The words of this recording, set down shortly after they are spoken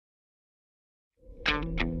What's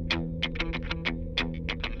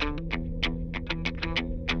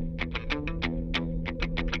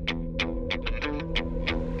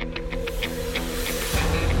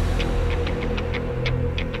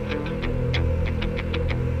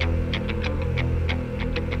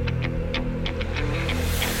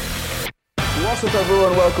up,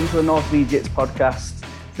 everyone? Welcome to the North Lead Jits podcast.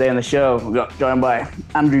 Today on the show, we got joined by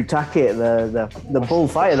Andrew Tackett, the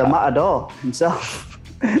bullfighter, the matador himself.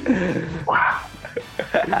 Wow.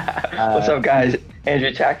 What's up, guys?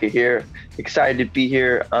 Andrew Tackett here. Excited to be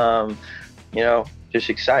here. Just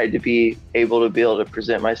excited to be able to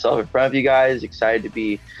present myself in front of you guys. Excited to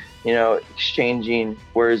be, exchanging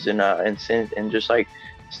words and just like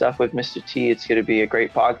stuff with Mr. T. It's going to be a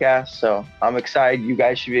great podcast. So I'm excited. You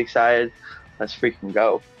guys should be excited. Let's freaking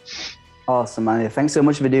go. Awesome, man. Thanks so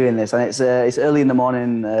much for doing this. And it's early in the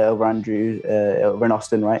morning over in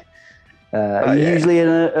Austin, right? Are you usually an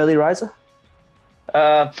early riser?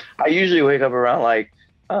 I usually wake up around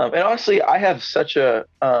and honestly, I have such a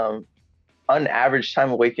unaverage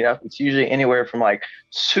time of waking up. It's usually anywhere from like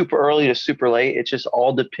super early to super late. It's just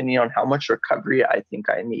all depending on how much recovery I think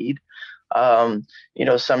I need.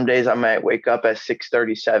 Some days I might wake up at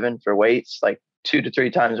 6:37 for weights, like 2 to 3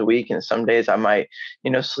 times a week. And some days I might,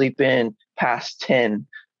 sleep in past 10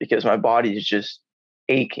 because my body is just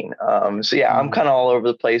aching. I'm kind of all over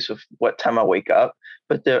the place with what time I wake up.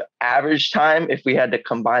 But the average time, if we had to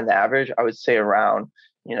combine the average, I would say around,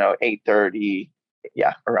 8:30.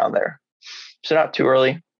 Yeah, around there. So not too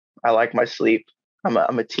early. I like my sleep. I'm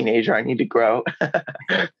a teenager. I need to grow.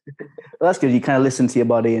 Well, that's good. You kind of listen to your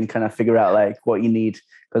body and kind of figure out like what you need.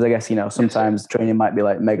 Because I guess, sometimes training might be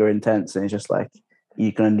like mega intense and it's just like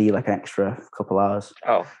you're going to need like an extra couple hours.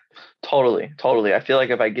 Oh, totally. I feel like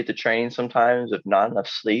if I get to training sometimes with not enough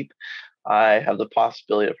sleep, I have the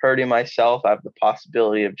possibility of hurting myself. I have the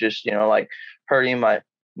possibility of just, hurting my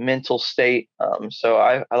mental state. So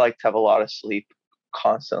I like to have a lot of sleep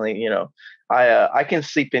constantly. I can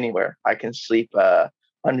sleep anywhere. I can sleep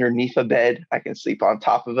underneath a bed. I can sleep on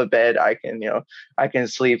top of a bed. I can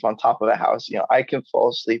sleep on top of a house. I can fall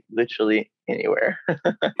asleep literally anywhere.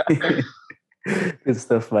 Good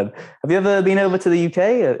stuff, man. Have you ever been over to the UK?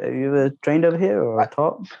 Have you ever trained over here or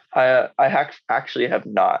taught? I actually have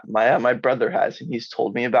not. My brother has, and he's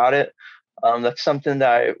told me about it. That's something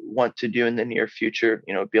that I want to do in the near future.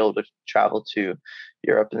 Be able to travel to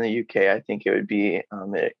Europe and the UK. I think it would be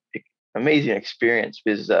an amazing experience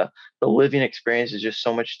because the living experience is just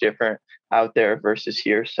so much different out there versus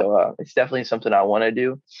here. So it's definitely something I want to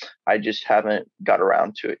do. I just haven't got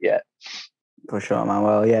around to it yet. For sure, man.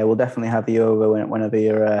 Well, yeah, we'll definitely have you over whenever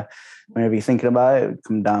you're thinking about it.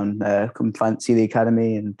 Come down, see the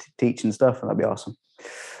academy and teach and stuff, and that'd be awesome.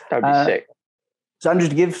 That'd be sick. So, Andrew,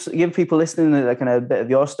 to give people listening like a bit of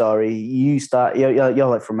your story, you're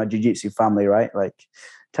like from a jiu-jitsu family, right? Like,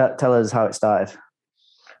 tell us how it started.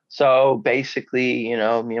 So basically,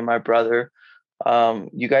 me and my brother,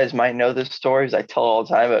 you guys might know this story as I tell all the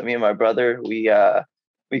time, but me and my brother, we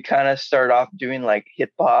kind of started off doing like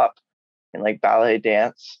hip hop and like ballet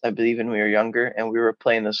dance, I believe, when we were younger, and we were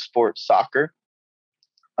playing the sport soccer.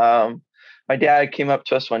 My dad came up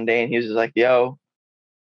to us one day and he was like, "Yo,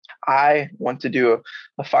 I want to do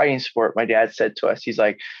a fighting sport." My dad said to us, he's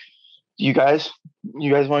like, you guys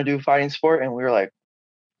want to do a fighting sport? And we were like,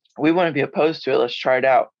 we wouldn't be opposed to it. Let's try it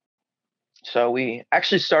out. So we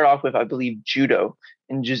actually start off with, I believe, judo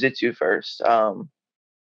and jiu-jitsu first.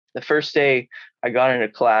 The first day I got into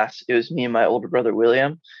class, it was me and my older brother,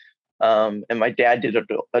 William. And my dad did an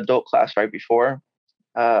adult class right before.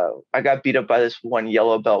 I got beat up by this one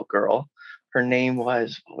yellow belt girl. Her name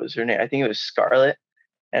was, what was her name? I think it was Scarlett.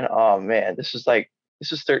 And oh man, this was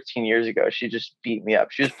 13 years ago. She just beat me up.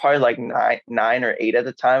 She was probably like nine or 8 at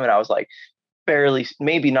the time. And I was like, barely,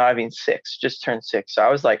 maybe not even 6, just turned 6. So I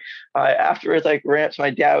was like, afterwards, like ran up to my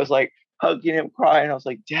dad, was like hugging him, crying. I was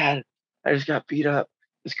like, "Dad, I just got beat up.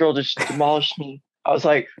 This girl just demolished me." I was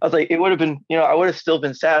like, it would have been, I would have still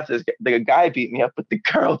been sad if the guy beat me up, but the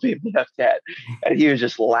girl beat me up, Dad. And he was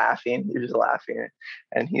just laughing.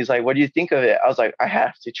 And he's like, "What do you think of it?" I was like, "I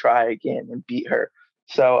have to try again and beat her."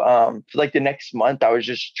 So for like the next month, I was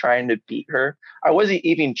just trying to beat her. I wasn't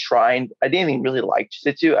even trying. I didn't even really like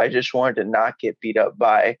jiu-jitsu. I just wanted to not get beat up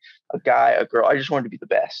by a guy, a girl. I just wanted to be the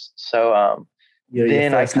best. So your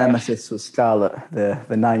first nemesis was Scarlett, the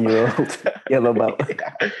 9-year-old yellow belt.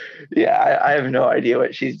 Yeah, I have no idea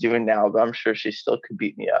what she's doing now, but I'm sure she still could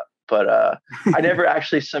beat me up. But I never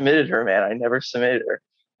actually submitted her, man. I never submitted her.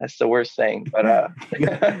 That's the worst thing. But I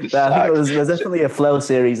think there's definitely a Flow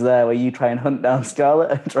series there where you try and hunt down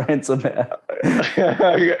Scarlet and try and submit her.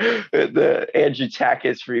 The Andrew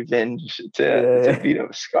Tackett's revenge to beat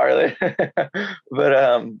up Scarlet.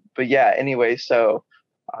 But yeah. Anyway, so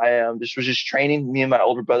I just was just training, me and my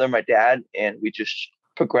older brother, my dad, and we just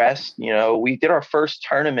progressed. You know, we did our first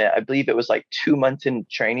tournament. I believe it was like 2 months in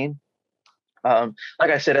training. Like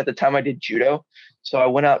I said, at the time I did judo. So I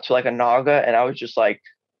went out to like a Naga and I was just like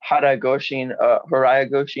Haraya Goshin,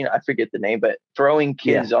 I forget the name, but throwing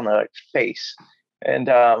kids on the face. And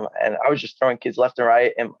I was just throwing kids left and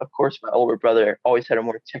right. And of course, my older brother always had a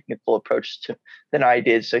more technical approach than I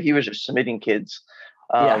did. So he was just submitting kids.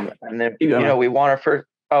 And then, you know, we won our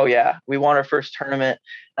first tournament.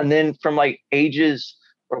 And then from like ages,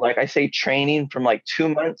 or like I say, training from like 2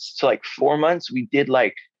 months to like 4 months, we did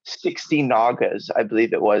like 60 Nagas, I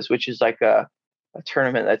believe it was, which is like a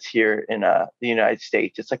tournament that's here in the United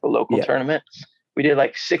States. It's like a local tournament. We did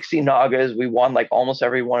like 60 Nagas. We won like almost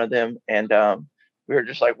every one of them. And we were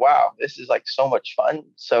just like, wow, this is like so much fun.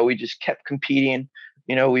 So we just kept competing.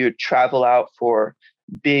 You know, we would travel out for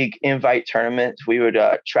big invite tournaments. We would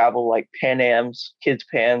travel like Pan Ams, Kids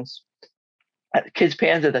Pans. Kids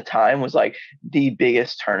Pans at the time was like the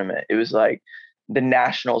biggest tournament. It was like the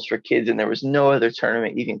nationals for kids, and there was no other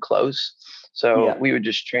tournament even close. So we would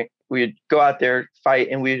just train. We would go out there, fight,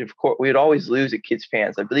 and we would always lose at Kids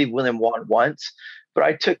Pans. I believe William won once, but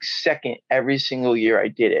I took second every single year I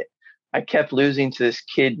did it. I kept losing to this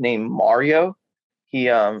kid named Mario. He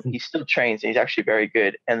still trains, and he's actually very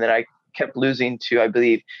good. And then I kept losing to, I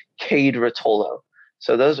believe, Cade Rotolo.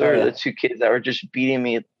 So those are the two kids that were just beating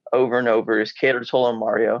me over and over. Is Cade Rotolo and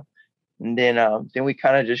Mario. And then we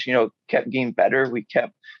kind of just, you know, kept getting better. We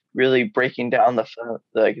kept really breaking down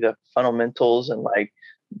the fundamentals and like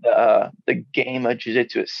the game of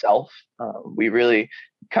jiu-jitsu itself. We really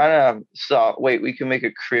kind of saw, wait, we can make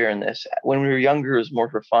a career in this. When we were younger, it was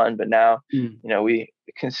more for fun, but now, you know, we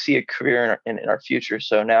can see a career in our future.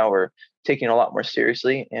 So now we're taking it a lot more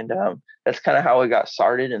seriously. And that's kind of how we got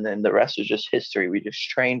started. And then the rest was just history. We just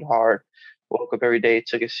trained hard, woke up every day,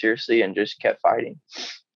 took it seriously, and just kept fighting.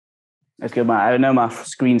 That's good, man. I know my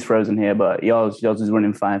screen's frozen here, but yours is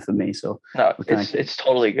running fine for me. So no, it's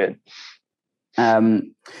totally good.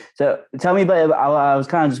 So tell me about. I was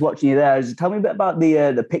kind of just watching you there. Tell me a bit about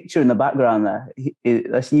the picture in the background there.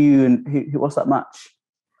 That's you and what's that match?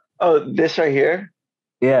 Oh, this right here.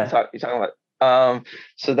 Yeah, you're talking about.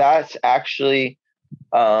 So that's actually,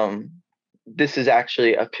 this is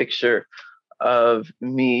actually a picture of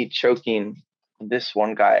me choking this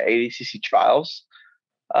one guy at ADCC trials.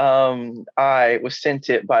 I was sent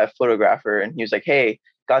it by a photographer, and he was like, "Hey,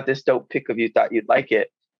 got this dope pic of you. Thought you'd like it."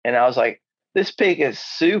 And I was like, "This pic is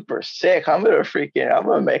super sick. I'm gonna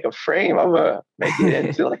make a frame. I'm gonna make it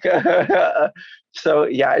into like a." So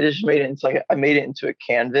yeah, I just made it into I made it into a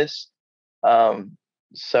canvas.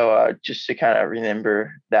 So just to kind of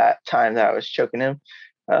remember that time that I was choking him.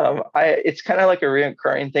 It's kind of like a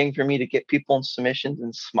recurring thing for me to get people in submissions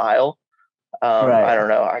and smile. Right. I don't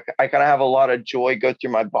know. I kind of have a lot of joy go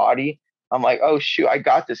through my body. I'm like, oh shoot, I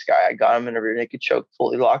got this guy. I got him in a rear naked choke,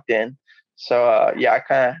 fully locked in. So yeah, I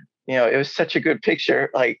kind of, you know, it was such a good picture.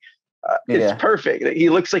 Like it's perfect. He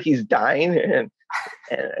looks like he's dying, and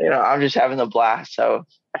you know, I'm just having a blast. So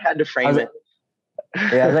I had to frame it.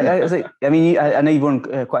 Yeah, I mean, I know you've won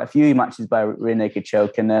quite a few matches by rear naked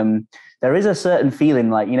choke, and there is a certain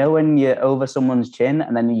feeling, like, you know, when you're over someone's chin,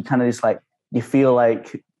 and then you kind of just like, you feel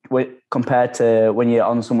like, compared to when you're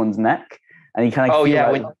on someone's neck, and you kind of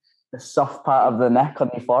feel like the soft part of the neck on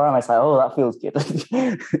your forearm. It's like, oh, that feels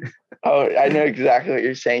good. Oh, I know exactly what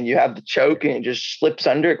you're saying. You have the choke and it just slips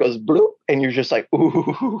under, it goes bloop, and you're just like,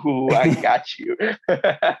 ooh, I got you.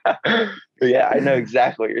 Yeah, I know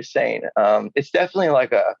exactly what you're saying. It's definitely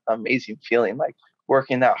like a amazing feeling, like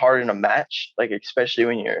working that hard in a match, like especially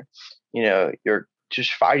when you're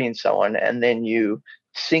just fighting someone, and then you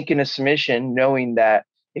sink in a submission knowing that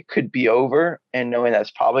it could be over, and knowing that's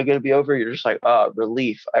probably going to be over. You're just like, oh,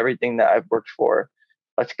 relief, everything that I've worked for,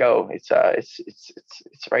 let's go. It's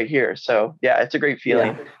right here. So yeah, it's a great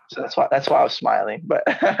feeling. Yeah. So that's why I was smiling. But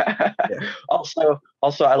also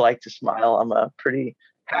I like to smile. I'm a pretty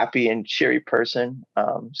happy and cheery person.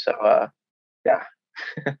 Yeah.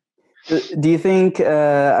 Do you think,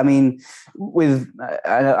 I mean,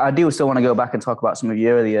 I do still want to go back and talk about some of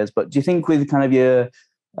your early years, but do you think with kind of your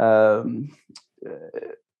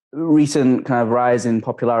recent kind of rise in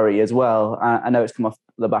popularity as well, I know it's come off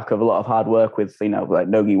the back of a lot of hard work with, you know, like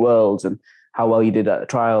Nogi Worlds and how well you did at the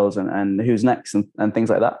trials and who's next and things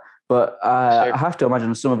like that. But Sir. I have to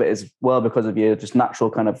imagine some of it is well because of your just natural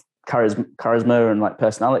kind of charisma and like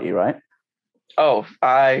personality, right? Oh,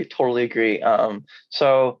 I totally agree.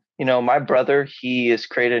 So, my brother, he has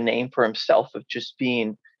created a name for himself of just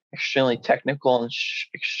being extremely technical and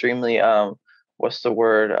extremely, what's the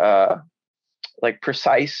word? Like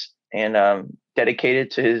precise and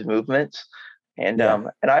dedicated to his movements. And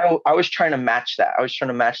I was trying to match that. I was trying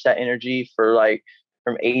to match that energy for like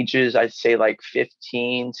from ages, I'd say like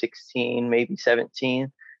 15, 16, maybe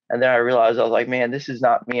 17. And then I realized I was like, man, this is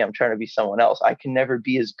not me. I'm trying to be someone else. I can never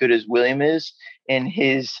be as good as William is in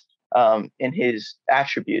his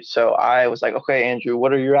attributes. So I was like, okay, Andrew,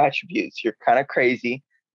 what are your attributes? You're kind of crazy.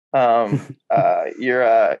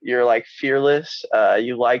 You're like fearless.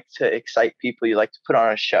 You like to excite people. You like to put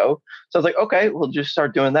on a show. So I was like, okay, we'll just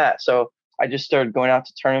start doing that. So I just started going out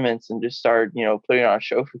to tournaments and just started, putting on a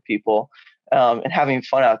show for people, and having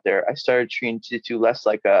fun out there. I started treating jiu-jitsu less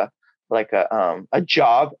like a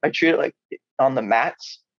job. I treat it like on the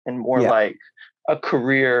mats and more Yeah. like a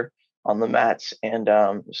career on the mats. And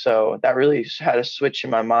so that really had a switch in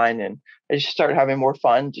my mind, and I just started having more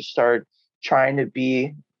fun. Just started trying to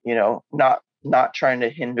be, not trying to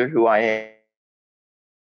hinder who I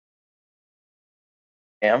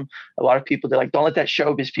am. A lot of people, they're like, don't let that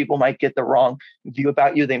show because people might get the wrong view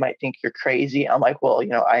about you. They might think you're crazy. I'm like, well,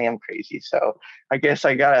 I am crazy. So I guess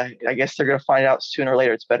they're gonna find out sooner or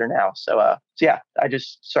later. It's better now. So yeah, I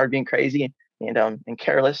just started being crazy and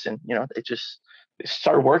careless, and it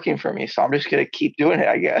started working for me. So I'm just gonna keep doing it,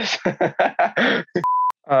 I guess.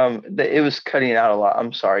 It was cutting out a lot.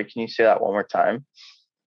 I'm sorry. Can you say that one more time?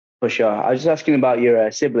 For sure. I was just asking about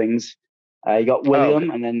your siblings. You got Oh,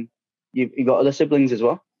 William, and then you got other siblings as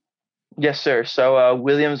well. yes, sir. So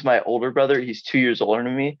William's my older brother. He's 2 years older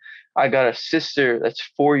than me. I got a sister that's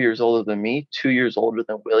 4 years older than me, 2 years older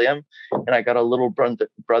than William, and I got a little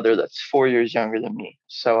brother that's 4 years younger than me.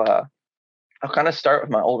 So I'll kind of start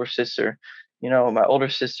with my older sister. My older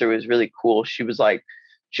sister was really cool. She was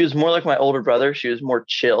more like my older brother. She was more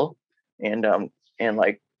chill and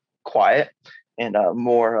like quiet and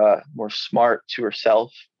more smart to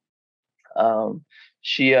herself.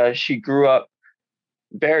 She grew up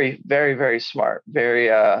very, very, very smart, very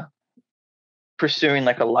pursuing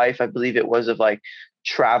like a life, I believe it was, of like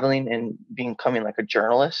traveling and becoming like a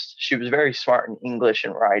journalist. She was very smart in English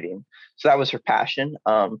and writing. So that was her passion.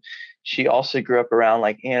 She also grew up around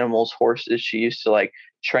like animals, horses. She used to like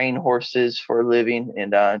train horses for a living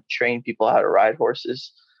and train people how to ride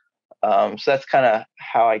horses. So that's kind of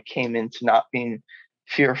how I came into not being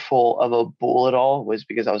fearful of a bull at all, was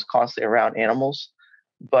because I was constantly around animals.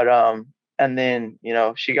 But and then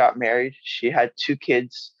she got married. She had 2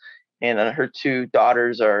 kids, and her 2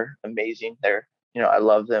 daughters are amazing. I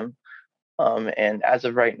love them. And as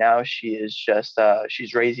of right now, she is just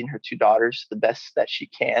she's raising her 2 daughters the best that she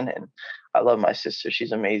can, and I love my sister.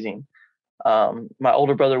 She's amazing. My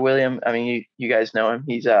older brother William, I mean, you guys know him.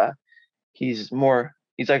 He's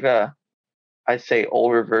like a, I'd say,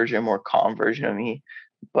 older version, more calm version of me.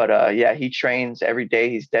 But yeah, he trains every day.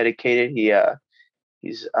 He's dedicated.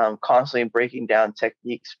 He's constantly breaking down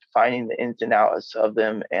techniques, finding the ins and outs of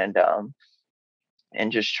them, and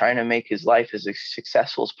just trying to make his life as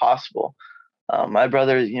successful as possible. My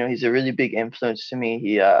brother, he's a really big influence to me.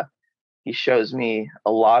 He shows me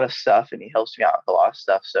a lot of stuff, and he helps me out with a lot of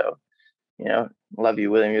stuff. So, love you,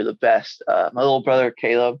 William. You're the best. My little brother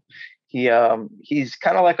Caleb, he's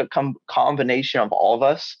kind of like a combination of all of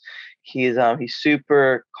us. He's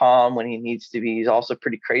super calm when he needs to be. He's also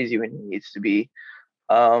pretty crazy when he needs to be.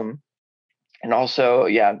 Um, and also,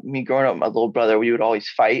 yeah, me growing up with my little brother, we would always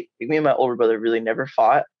fight. Like, me and my older brother really never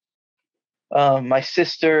fought. My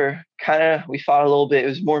sister, kind of, we fought a little bit. It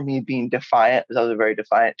was more me being defiant, because I was a very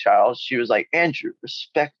defiant child. She was like, Andrew,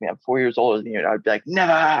 respect me. I'm 4 years older than you. And I'd be like,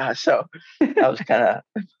 nah. So that was kind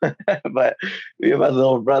of, but me and my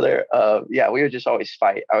little brother, yeah, we would just always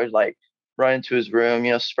fight. I would like run into his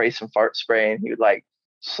room, spray some fart spray, and he would like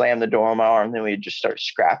slam the door on my arm. Then we'd just start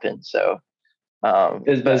scrapping. So,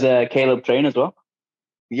 Does Caleb train as well?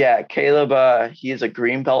 yeah, Caleb, he is a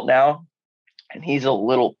green belt now, and he's a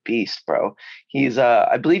little beast, bro. He's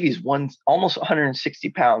I believe he's almost 160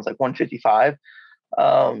 pounds, like 155.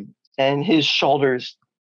 And his shoulders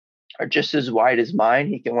are just as wide as mine.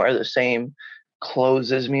 He can wear the same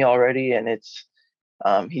clothes as me already, and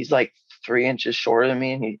he's like 3 inches shorter than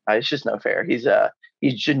me, and it's just no fair. He's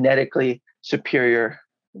genetically superior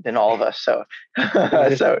than all of us. So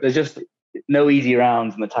there's just no easy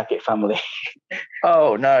rounds in the Tackett family.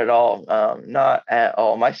 Oh, not at all. Not at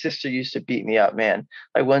all. My sister used to beat me up, man.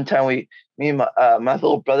 Like one time me and my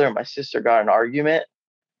little brother and my sister got an argument,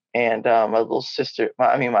 And my little sister,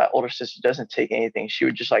 my older sister doesn't take anything. She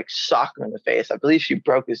would just like sock him in the face. I believe she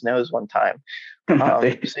broke his nose one time.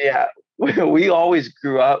 So yeah, we always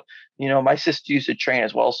grew up, my sister used to train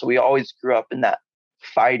as well. So we always grew up in that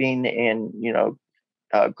fighting and,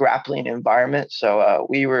 grappling environment. So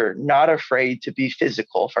we were not afraid to be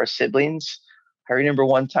physical with our siblings. I remember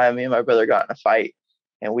one time me and my brother got in a fight,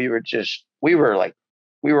 and we were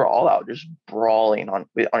all out just brawling on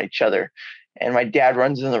each other. And my dad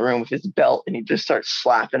runs in the room with his belt, and he just starts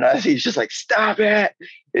slapping us. He's just like, "Stop it!"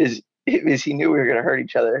 Is he knew we were gonna hurt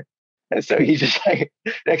each other, and so he just like,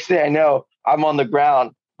 next thing I know, I'm on the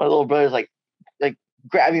ground. My little brother's like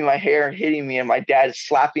grabbing my hair and hitting me, and my dad is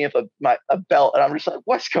slapping up a belt, and I'm just like,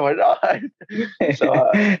 "What's going on?"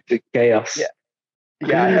 So the chaos.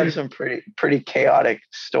 Yeah, I have some pretty chaotic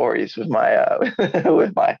stories with my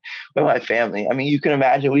with my family. I mean, you can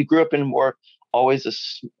imagine we grew up in more always a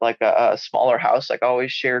smaller house. Like I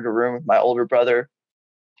always shared a room with my older brother.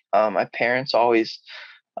 My parents always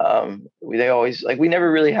they always like we never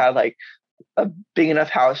really had like a big enough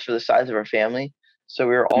house for the size of our family. So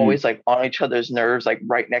we were always like on each other's nerves, like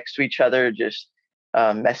right next to each other, just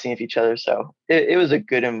messing with each other. So it was a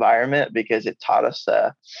good environment because it taught us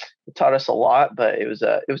a lot. But it was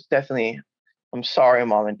definitely. I'm sorry,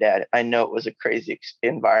 mom and dad. I know it was a crazy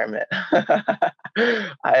environment. I'm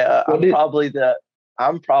probably the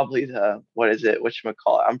what is it?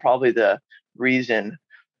 Whatchamacallit? I'm probably the reason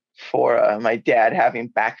for my dad having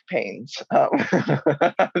back pains.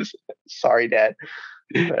 Sorry, Dad.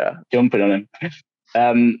 Jumping on him.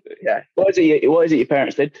 Yeah. What is it your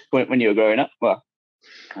parents did when you were growing up? Well,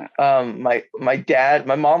 my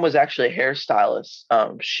mom was actually a hairstylist.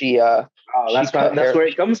 That's where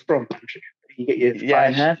it comes from. You get your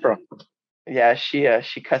fine hair from. Yeah, she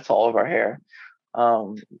cuts all of our hair.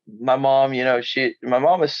 My mom, my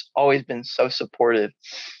mom has always been so supportive.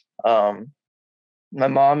 My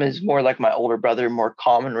mom is more like my older brother, more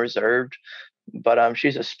calm and reserved, but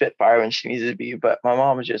she's a spitfire when she needs to be. But my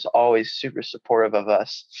mom is just always super supportive of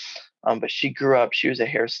us. But she grew up, she was a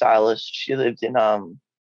hairstylist. She lived in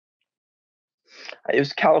it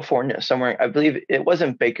was California somewhere. I believe it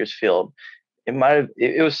wasn't Bakersfield.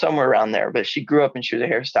 It was somewhere around there, but she grew up and she was a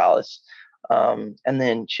hairstylist. And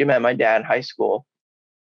then she met my dad in high school.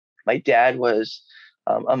 My dad was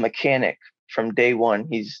a mechanic from day one.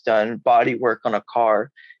 He's done body work on a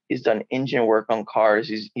car. He's done engine work on cars.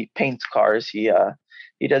 He paints cars. He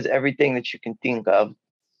does everything that you can think of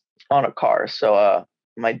on a car. So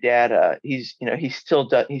my dad, he still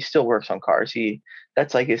works on cars.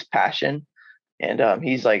 That's like his passion. And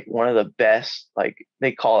he's like one of the best, like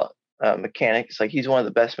they call it mechanics. Like he's one of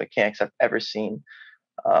the best mechanics I've ever seen.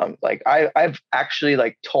 Like I've actually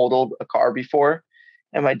like totaled a car before,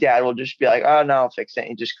 and my dad will just be like, "Oh no, I'll fix it." And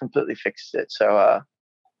he just completely fixes it. So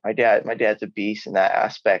my dad's a beast in that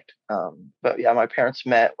aspect. But yeah, my parents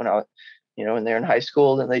met when they're in high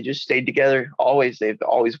school, and they just stayed together. They've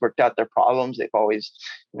always worked out their problems. They've always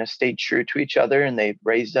stayed true to each other, and they've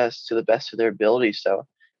raised us to the best of their ability. So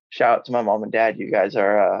shout out to my mom and dad. You guys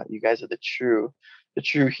are the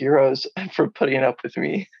true heroes for putting up with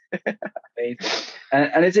me.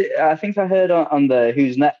 And is it? I think I heard on the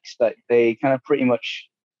Who's Next that they kind of pretty much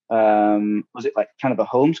was it like kind of a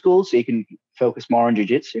homeschool so you can focus more on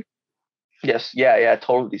jiu-jitsu? Yes, yeah,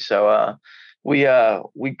 totally. So we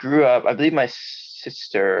grew up. I believe my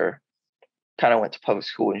sister kind of went to public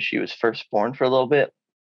school when she was first born for a little bit,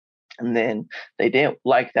 and then they didn't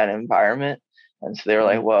like that environment, and so they were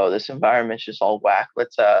like, "Whoa, this environment's just all whack.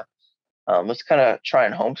 Let's kind of try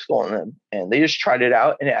and homeschool them." And they just tried it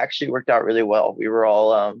out, and it actually worked out really well. We were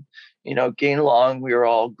all getting along. We were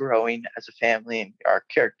all growing as a family, and our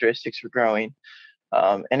characteristics were growing.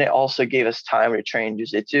 And it also gave us time to train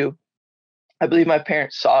jiu-jitsu. I believe my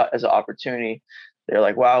parents saw it as an opportunity. They're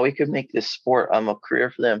like, "Wow, we could make this sport a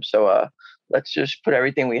career for them. So let's just put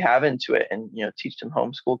everything we have into it, and teach them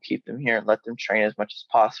homeschool, keep them here, and let them train as much as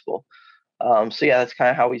possible." So yeah, that's kind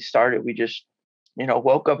of how we started. We just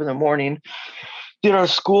woke up in the morning, did our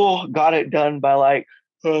school, got it done by like,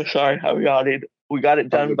 oh, sorry, how we got it. We got it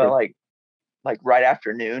done by like right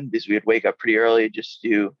afternoon because we'd wake up pretty early, just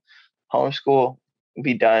do homeschool,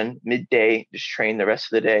 be done midday, just train the rest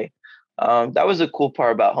of the day. That was the cool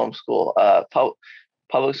part about homeschool.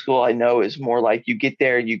 Public school, I know, is more like you get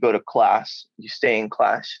there, you go to class, you stay in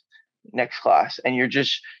class, next class, and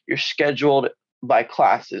you're scheduled by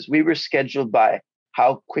classes. We were scheduled by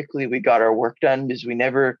how quickly we got our work done because we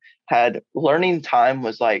never had learning time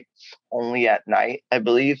was like only at night, I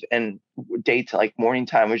believe. And like morning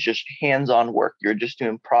time was just hands-on work. You're just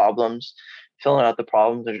doing problems, filling out the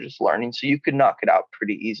problems and just learning. So you could knock it out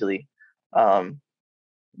pretty easily.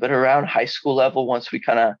 But But around high school level, once we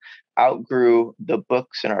kind of outgrew the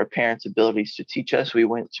books and our parents' abilities to teach us, we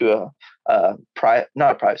went to a private,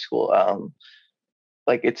 not a private school,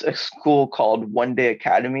 like it's a school called One Day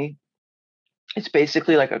Academy. It's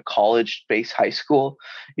basically like a college-based high school.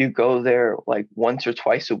 You go there like once or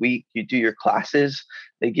twice a week. You do your classes.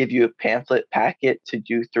 They give you a pamphlet packet to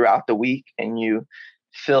do throughout the week, and you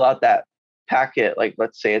fill out that packet. Like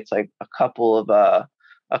let's say it's like a couple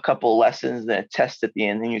lessons, then a test at the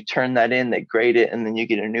end. Then you turn that in. They grade it, and then you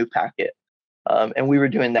get a new packet. And we were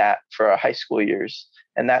doing that for our high school years,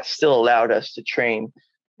 and that still allowed us to train,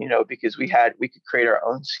 because we could create our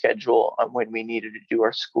own schedule on when we needed to do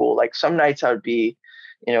our school. Like some nights I would be,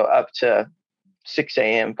 up to 6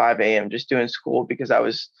 a.m., 5 a.m. just doing school because I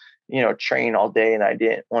was, training all day and I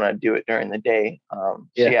didn't want to do it during the day. So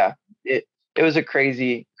yeah, it was a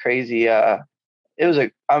crazy, crazy,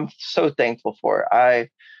 I'm so thankful for it. I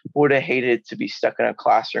would have hated to be stuck in a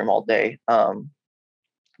classroom all day.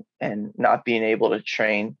 And not being able to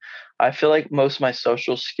train. I feel like most of my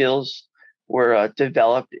social skills were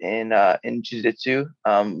developed in jiu-jitsu.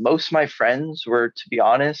 Most of my friends were, to be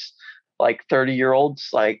honest, like 30-year-olds,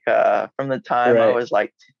 like from the time I was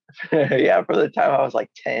like, yeah, from the time I was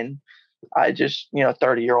like 10, I just,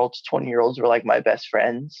 30-year-olds, 20-year-olds were like my best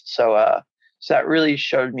friends. So that really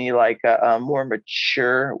showed me like a more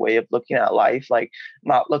mature way of looking at life, like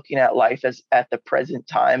not looking at life as at the present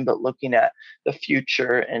time, but looking at the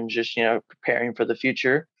future and just, preparing for the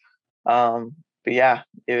future. But yeah,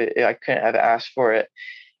 I couldn't have asked for it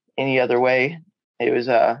any other way. It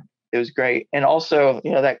was great. And also,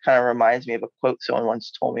 that kind of reminds me of a quote someone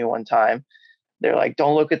once told me one time. They're like,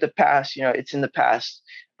 don't look at the past, it's in the past.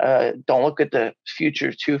 Don't look at the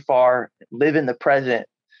future too far. Live in the present.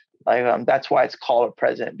 Like that's why it's called a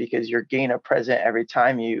present, because you're gaining a present every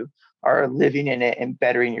time you are living in it and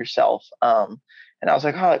bettering yourself. And I was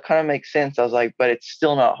like, oh, it kind of makes sense. I was like, but it's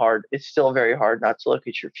still not hard. It's still very hard not to look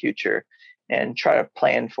at your future and try to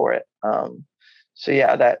plan for it. So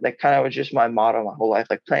yeah, that kind of was just my motto my whole life,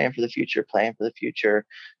 like planning for the future,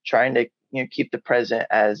 trying to keep the present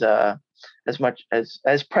as much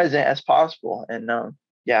as present as possible. And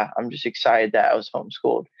yeah, I'm just excited that I was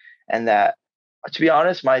homeschooled and that, to be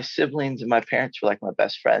honest, my siblings and my parents were like my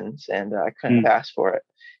best friends, and I couldn't have asked for it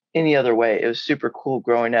any other way. It was super cool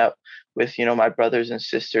growing up with, my brothers and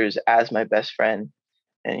sisters as my best friend,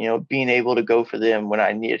 and, being able to go for them when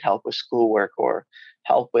I needed help with schoolwork or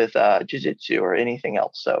help with jiu-jitsu or anything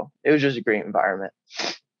else. So it was just a great environment.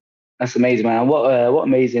 That's amazing, man. What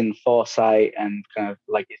amazing foresight and kind of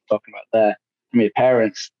like you're talking about there from your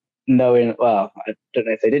parents, knowing, well, I don't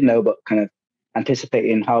know if they did know, but kind of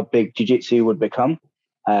anticipating how big jiu-jitsu would become,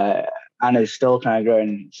 and is still kind of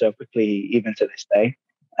growing so quickly even to this day,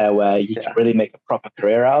 where you can really make a proper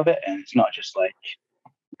career out of it, and it's not just like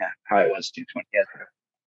how it was 20 years ago.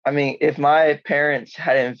 I mean, if my parents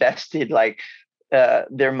had invested like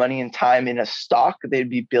their money and time in a stock, they'd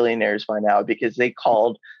be billionaires by now, because they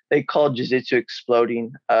called jiu-jitsu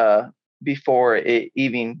exploding before it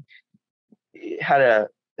even had a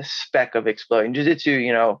speck of exploding.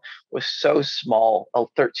 Jiu-jitsu, was so small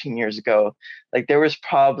 13 years ago. Like there was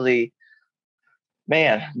probably,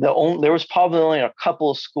 there was probably only a couple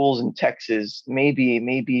of schools in Texas, maybe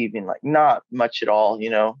even like not much at all.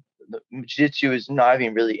 Jiu-jitsu is not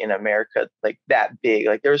even really in America like that big.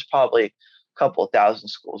 Like there was probably a couple of thousand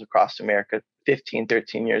schools across America 15,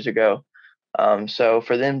 13 years ago. So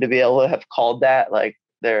for them to be able to have called that, like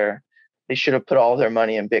they should have put all their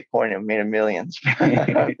money in Bitcoin and made millions.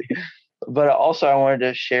 But also I wanted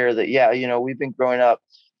to share that, yeah, we've been growing up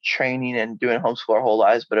training and doing homeschool our whole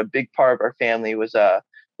lives, but a big part of our family was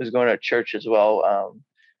going to church as well.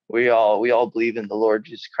 We all believe in the Lord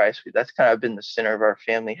Jesus Christ. That's kind of been the center of our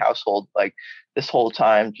family household, like this whole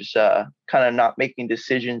time, just kind of not making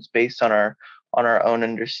decisions based on our own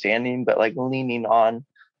understanding, but like leaning on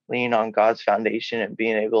God's foundation and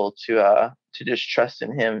being able to just trust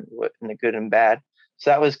in Him in the good and bad. So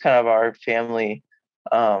that was kind of our family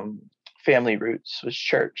roots, was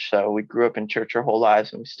church. So we grew up in church our whole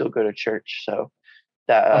lives, and we still go to church. So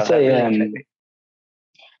that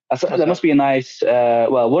that must be a nice.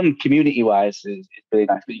 Well, one, community wise is really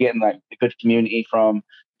nice, but you're getting like a good community from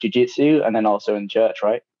jiu-jitsu and then also in church,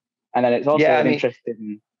 right? And then it's also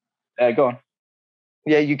interesting. Go on.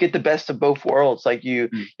 Yeah, you get the best of both worlds. Like you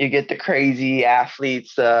get the crazy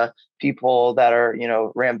athletes, people that are,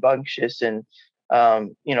 rambunctious and,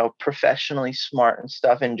 professionally smart and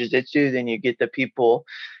stuff in jiu-jitsu. Then you get the people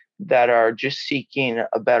that are just seeking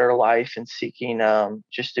a better life and seeking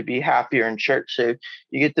just to be happier in church. So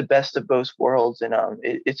you get the best of both worlds, and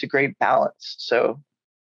it's a great balance. So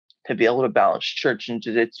to be able to balance church and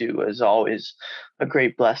jiu-jitsu is always a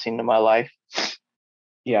great blessing to my life.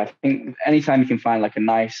 Yeah, I think anytime you can find like a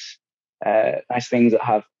nice things that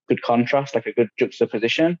have good contrast, like a good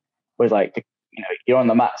juxtaposition, where like you're on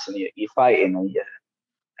the mats and you're fighting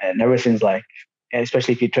and everything's like,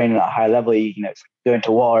 especially if you're training at a high level, it's like going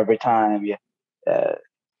to war every time. You're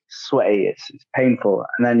sweaty, it's painful,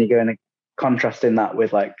 and then you're going to contrasting that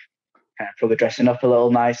with like kind of probably dressing up a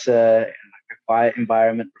little nicer in like a quiet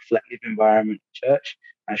environment, reflective environment, church.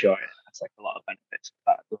 I'm sure that's like a lot of benefits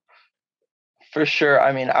of that. For sure.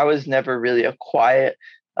 I mean, I was never really a quiet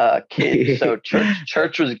kid, so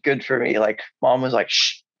church was good for me. Like mom was like,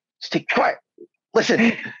 "Shh, stay quiet,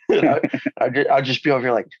 listen." I'll just be over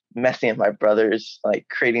here like messing with my brothers, like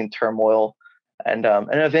creating turmoil, and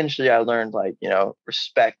eventually I learned like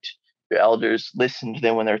respect your elders, listen to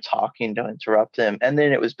them when they're talking, don't interrupt them, and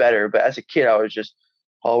then it was better. But as a kid, I was just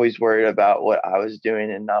always worried about what I was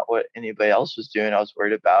doing and not what anybody else was doing. I was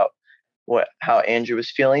worried about how Andrew was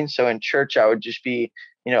feeling. So in church, I would just be,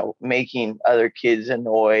 making other kids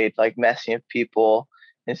annoyed, like messing with people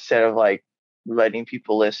instead of like letting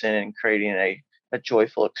people listen and creating a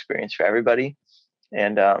joyful experience for everybody.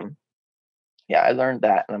 And yeah, I learned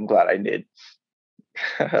that, and I'm glad I did.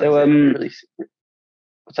 So really,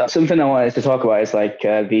 what's up? Something I wanted to talk about is like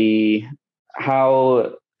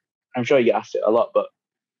how I'm sure you get asked it a lot, but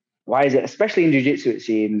why is it, especially in jiu-jitsu, it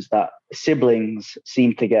seems that siblings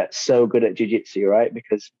seem to get so good at jiu-jitsu, right?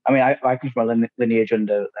 Because I mean, I come from a lineage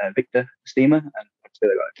under Victor Steamer, and actually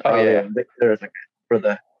got Charlie and Victor as like a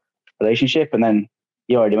brother relationship, and then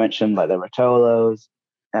you already mentioned like the Rotolos,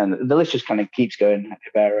 and the list just kind of keeps going.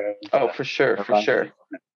 For sure, for sure.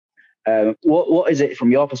 What is it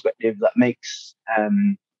from your perspective that makes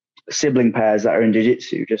sibling pairs that are in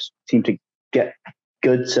jiu-jitsu just seem to get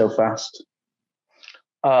good so fast?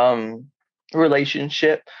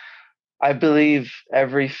 Relationship. I believe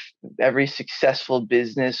every successful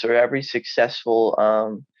business or every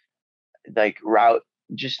successful like route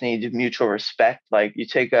just needs mutual respect. Like you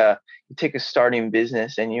take a starting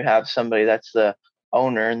business and you have somebody that's the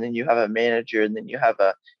owner, and then you have a manager, and then you have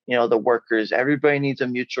the workers. Everybody needs a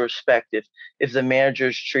mutual respect. If the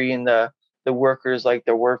manager's treating the workers like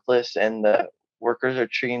they're worthless, and the workers are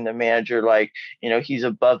treating the manager like he's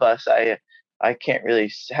above us, I can't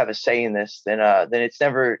really have a say in this, then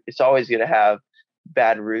it's always going to have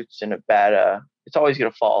bad roots and it's always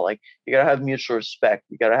going to fall. Like you got to have mutual respect.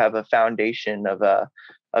 You got to have a foundation of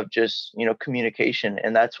just, communication.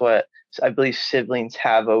 And that's what I believe siblings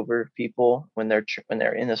have over people when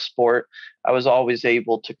they're in the sport. I was always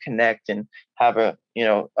able to connect and have a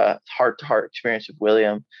heart to heart experience with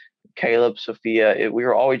William, Caleb, Sophia. We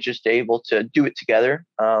were always just able to do it together.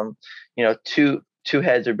 Two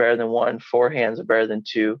heads are better than one, four hands are better than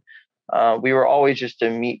two. We were always just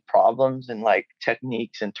to meet problems and like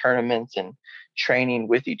techniques and tournaments and training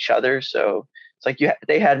with each other. So it's like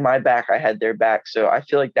they had my back, I had their back. So I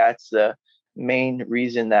feel like that's the main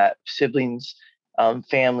reason that siblings,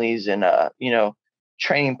 families, and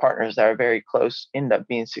training partners that are very close end up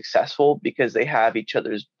being successful, because they have each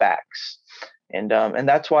other's backs. And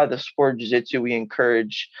that's why the sport of jiu-jitsu, we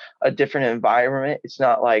encourage a different environment. It's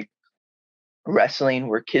not like wrestling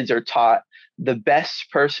where kids are taught the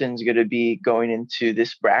best person's going to be going into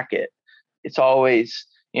this bracket. It's always,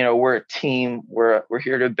 we're a team. We're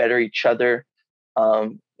here to better each other.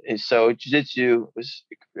 And so jiu-jitsu was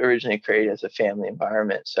originally created as a family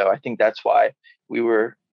environment. So I think that's why we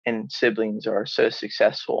were and siblings are so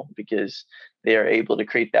successful, because they are able to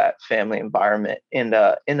create that family environment in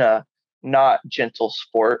a not gentle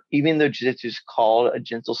sport. Even though jiu-jitsu is called a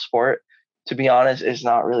gentle sport, to be honest, it's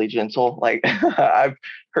not really gentle. Like I've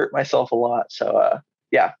hurt myself a lot. So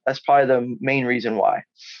yeah, that's probably the main reason why.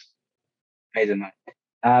 Amazing,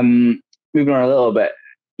 man. Moving on a little bit,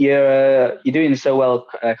 you're doing so well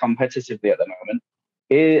competitively at the moment.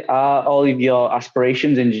 Are all of your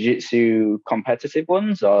aspirations in jiu-jitsu competitive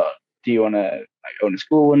ones, or do you want to like own a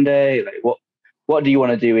school one day? Like what do you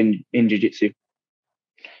want to do in jiu-jitsu?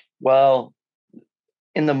 Well,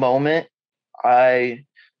 in the moment, I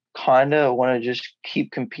kind of want to just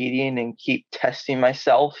keep competing and keep testing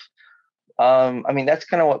myself. I mean, that's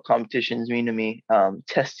kind of what competitions mean to me.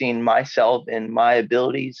 Testing myself and my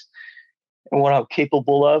abilities and what I'm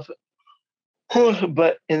capable of.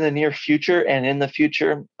 But in the near future and in the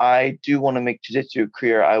future, I do want to make jiu-jitsu a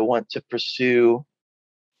career. I want to pursue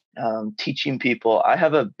teaching people. I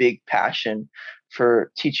have a big passion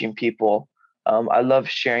for teaching people. I love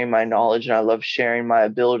sharing my knowledge, and I love sharing my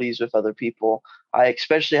abilities with other people. I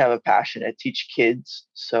especially have a passion to teach kids.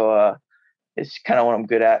 So it's kind of what I'm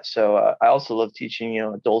good at. So I also love teaching,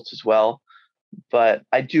 adults as well. but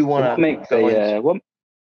I do want What to makes go a into. what?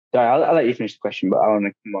 Sorry, I'll let you finish the question, but I want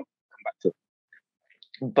to come back to it.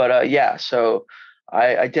 But yeah, so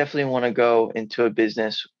I definitely want to go into a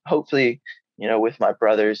business. Hopefully, with my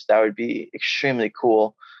brothers, that would be extremely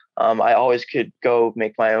cool. I always could go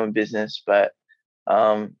make my own business, but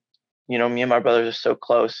um, me and my brothers are so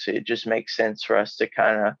close. It just makes sense for us to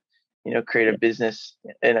kind of, create a business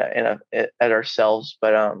at ourselves.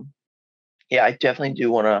 But yeah, I definitely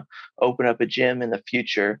do want to open up a gym in the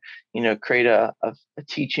future. Create a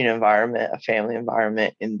teaching environment, a family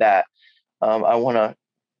environment. In that, I want to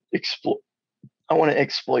exploit. I want to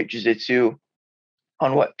exploit jujitsu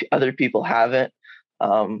on what other people haven't.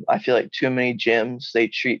 I feel like too many gyms, they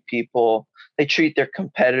treat their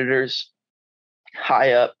competitors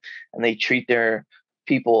high up, and they treat their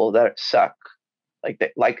people that suck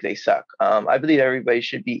like they suck. I believe everybody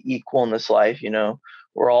should be equal in this life.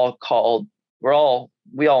 We're all called.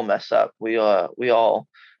 We all mess up. We all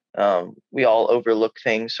overlook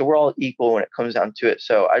things. So we're all equal when it comes down to it.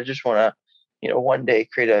 So I just want to, one day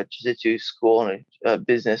create a jiu-jitsu school and a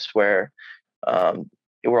business where um,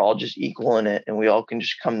 we're all just equal in it, and we all can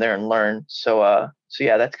just come there and learn. So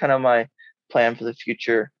yeah, that's kind of my plan for the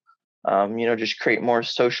future. Just create more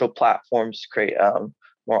social platforms, create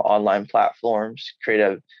more online platforms, create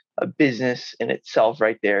a business in itself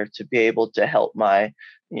right there to be able to help my,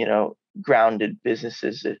 grounded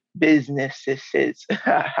businesses,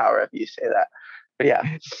 however you say that. But yeah.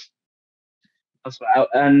 That's right.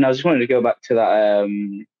 And I just wanted to go back to that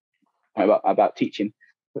about teaching.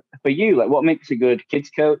 For you, like, what makes a good kids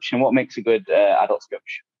coach and what makes a good adults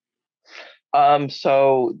coach?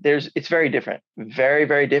 So it's very different, very,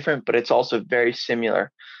 very different, but it's also very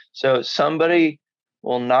similar. So somebody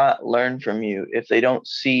will not learn from you if they don't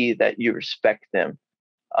see that you respect them.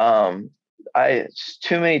 Um, I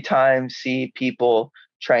too many times see people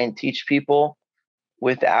try and teach people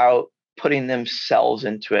without putting themselves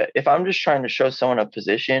into it. If I'm just trying to show someone a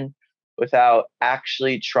position without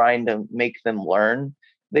actually trying to make them learn,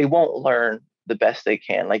 they won't learn the best they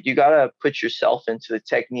can. Like, you got to put yourself into the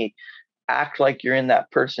technique, act like you're in that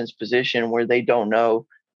person's position where they don't know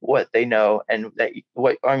what they know, and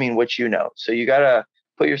what you know. So you got to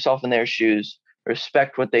put yourself in their shoes,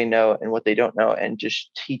 respect what they know and what they don't know, and just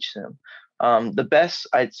teach them. The best,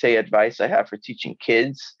 I'd say, advice I have for teaching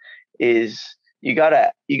kids is you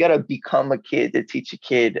gotta become a kid to teach a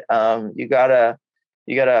kid. You gotta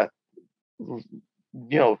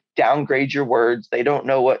downgrade your words. They don't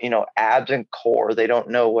know what abs and core. They don't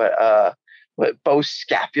know what both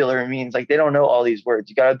scapular means. Like, they don't know all these words.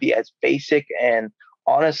 You gotta be as basic and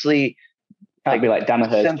honestly, Can't be like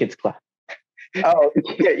Danaher's kids class. Oh,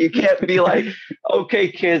 you can't be like, okay,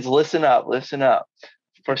 kids, listen up, listen up.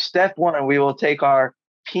 For step one, we will take our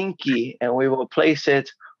pinky and we will place it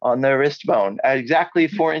on the wrist bone at exactly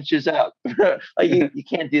 4 inches up. Like, you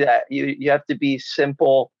can't do that. You have to be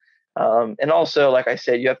simple. And also, like I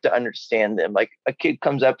said, you have to understand them. Like, a kid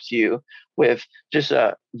comes up to you with just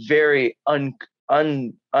a very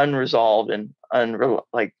unresolved and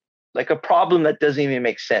like a problem that doesn't even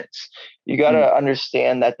make sense. You got to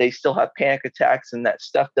understand that they still have panic attacks and that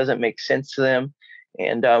stuff doesn't make sense to them.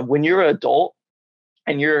 And when you're an adult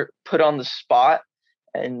and you're put on the spot,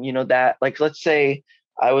 and that, like, let's say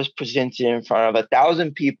I was presented in front of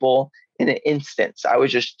 1,000 people in an instance, I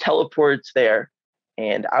was just teleported there,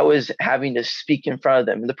 and I was having to speak in front of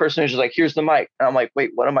them. And the person was just like, "Here's the mic," and I'm like,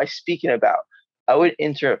 "Wait, what am I speaking about?" I would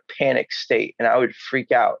enter a panic state and I would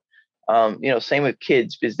freak out. Same with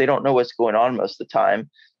kids, because they don't know what's going on most of the time.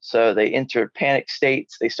 So they enter panic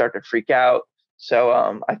states, they start to freak out. So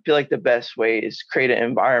I feel like the best way is create an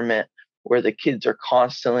environment where the kids are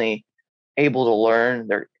constantly able to learn.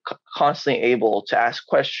 They're constantly able to ask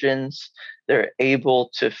questions. They're able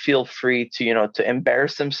to feel free to, to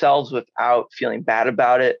embarrass themselves without feeling bad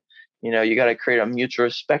about it. You got to create a mutual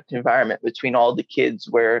respect environment between all the kids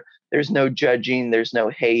where there's no judging, there's no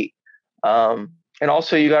hate. And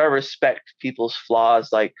also, you got to respect people's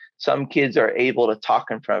flaws. Like, some kids are able to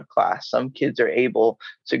talk in front of class. Some kids are able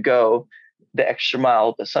to go the extra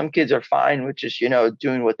mile, but some kids are fine with just,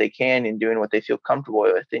 doing what they can and doing what they feel comfortable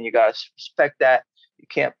with. And you got to respect that. You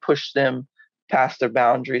can't push them past their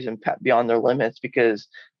boundaries and beyond their limits, because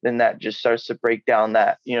then that just starts to break down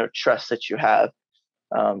that, trust that you have.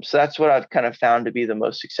 So that's what I've kind of found to be the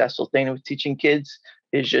most successful thing with teaching kids,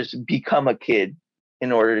 is just become a kid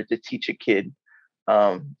in order to teach a kid.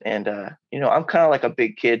 I'm kind of like a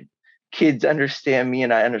big kid. Kids understand me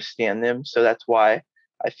and I understand them. So that's why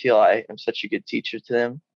I feel I am such a good teacher to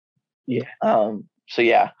them. Yeah. So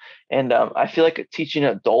yeah. And I feel like teaching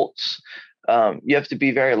adults, you have to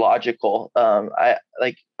be very logical. I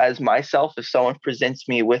like as myself, if someone presents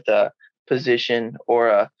me with a position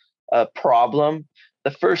or a problem,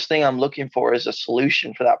 the first thing I'm looking for is a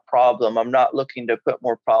solution for that problem. I'm not looking to put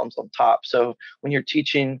more problems on top. So when you're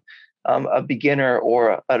teaching a beginner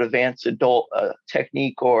or an advanced adult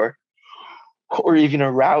technique or even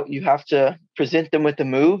a route, you have to present them with a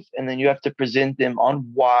move, and then you have to present them on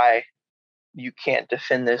why you can't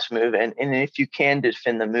defend this move, and if you can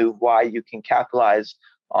defend the move, why you can capitalize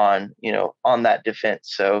on on that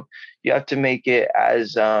defense. So you have to make it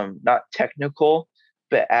as not technical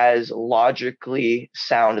but as logically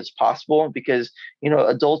sound as possible, because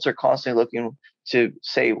adults are constantly looking to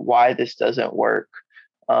say why this doesn't work,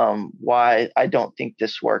 why I don't think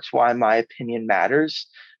this works, why my opinion matters.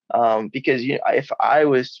 Because if I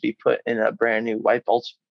was to be put in a brand new white belt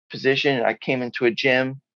position and I came into a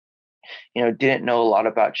gym, didn't know a lot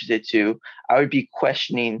about jiu-jitsu, I would be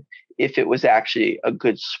questioning if it was actually a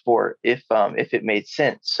good sport, if it made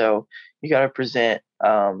sense. So you got to present,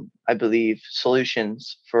 I believe,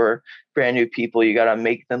 solutions for brand new people. You got to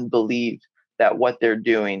make them believe that what they're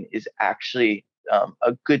doing is actually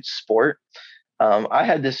a good sport. I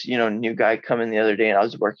had this, new guy come in the other day, and I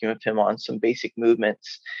was working with him on some basic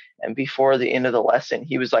movements. And before the end of the lesson,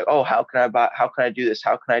 he was like, "Oh, how can I do this?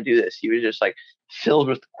 How can I do this?" He was just like filled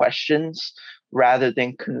with questions rather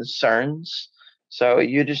than concerns. So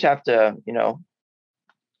you just have to,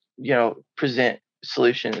 present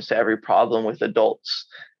solutions to every problem with adults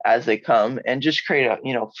as they come, and just create a,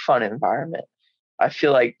 fun environment. I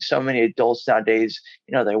feel like so many adults nowadays,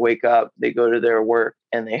 they wake up, they go to their work,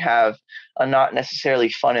 and they have a not necessarily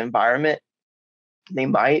fun environment. They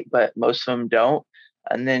might, but most of them don't.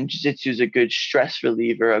 And then jiu-jitsu is a good stress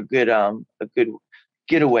reliever, a good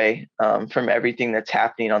getaway from everything that's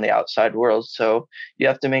happening on the outside world. So you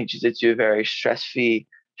have to make jiu-jitsu very stress-free,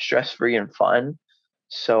 and fun.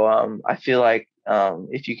 So I feel like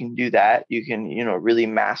if you can do that, you can really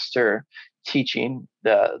master teaching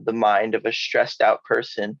the mind of a stressed out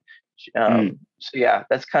person. So yeah,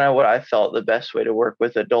 that's kind of what I felt the best way to work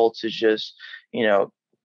with adults is just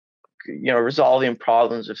resolving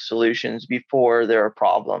problems with solutions before they're a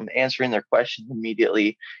problem, answering their questions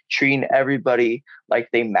immediately, treating everybody like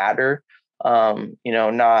they matter.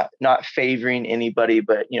 Not favoring anybody,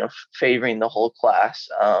 but favoring the whole class.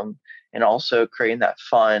 And also creating that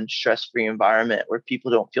fun, stress-free environment where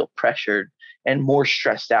people don't feel pressured and more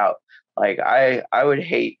stressed out. Like I would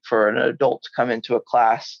hate for an adult to come into a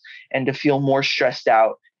class and to feel more stressed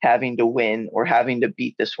out having to win or having to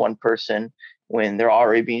beat this one person when they're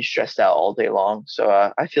already being stressed out all day long.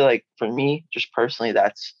 So I feel like for me, just personally,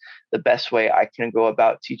 that's the best way I can go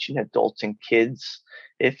about teaching adults and kids.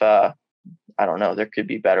 If I don't know, there could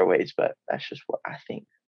be better ways, but that's just what I think.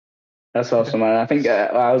 That's awesome, man. I think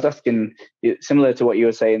I was asking, similar to what you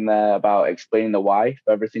were saying there about explaining the why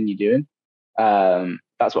for everything you're doing.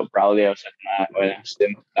 That's what Braulio said when I asked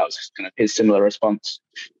him. That was kind of his similar response,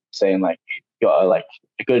 saying like, you got like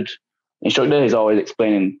a good instructor is always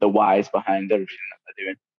explaining the whys behind everything that they're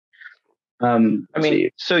doing. I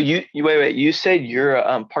mean, so you wait. You said you're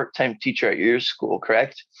a part-time teacher at your school,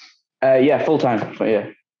 correct? Yeah, full-time. But yeah.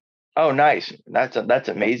 Oh, nice. That's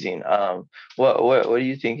amazing. What do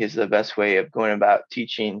you think is the best way of going about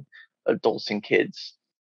teaching adults and kids?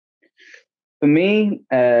 For me,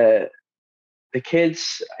 the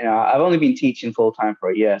kids, I've only been teaching full-time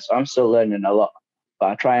for a year, so I'm still learning a lot.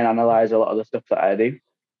 But I try and analyze a lot of the stuff that I do,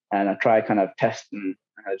 and I try kind of test and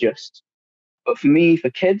adjust. But for me, for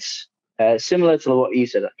kids, similar to what you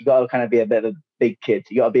said, you got to kind of be a bit of a big kid.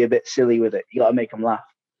 You got to be a bit silly with it. You got to make them laugh.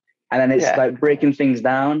 And then it's like breaking things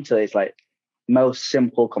down to its like most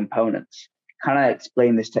simple components. Kind of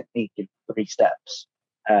explain this technique in 3 steps.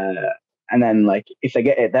 And then like if they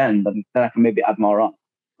get it then I can maybe add more on.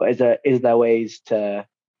 But is there ways to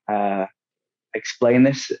explain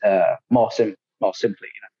this more simply,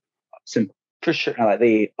 simple. For sure. Kind of like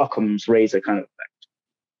the Occam's razor kind of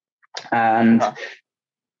effect.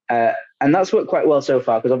 And that's worked quite well so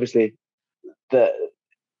far, because obviously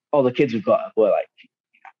all the kids we've got were like,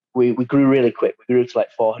 we grew really quick. We grew to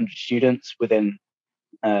like 400 students within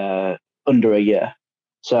under a year.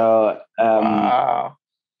 So wow.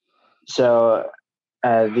 So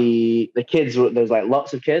the kids, there's like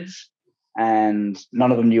lots of kids, and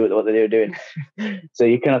none of them knew what they were doing. So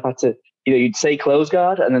you kind of had to, you'd say close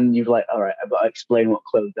guard, and then you'd like, all right, I've got to explain what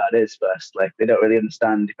close guard is first. Like they don't really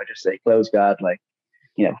understand if I just say close guard. Like,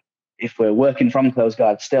 if we're working from close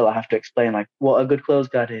guard, still I have to explain like what a good close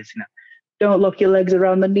guard is. Don't lock your legs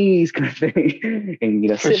around the knees, kind of thing.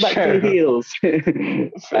 And sit back to the heels.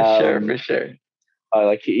 For sure.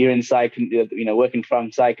 Like you're in side, working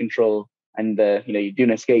from side control. and you do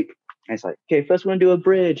an escape. And it's like, okay, first we're gonna do a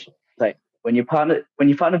bridge. It's like when you partner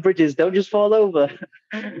bridges, don't just fall over.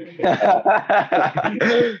 That's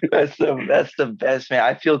the best, man.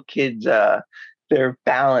 I feel kids their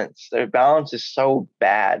balance is so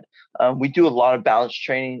bad. We do a lot of balance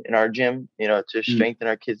training in our gym, to strengthen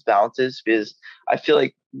our kids' balances, because I feel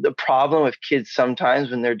like the problem with kids sometimes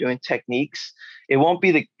when they're doing techniques, it won't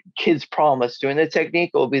be the kid's problem that's doing the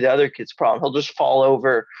technique, it will be the other kid's problem. He'll just fall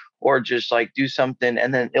over or just like do something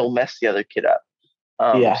and then it'll mess the other kid up.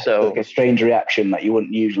 So like a strange reaction that you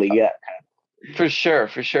wouldn't usually get. For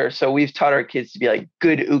sure. So we've taught our kids to be like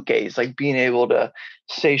good ukes, like being able to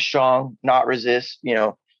stay strong, not resist,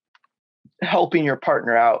 helping your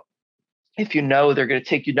partner out. If you know they're going to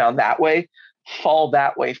take you down that way, fall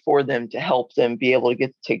that way for them to help them be able to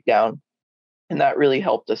get the takedown. And that really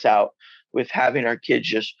helped us out with having our kids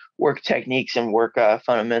just work techniques and work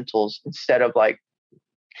fundamentals instead of like,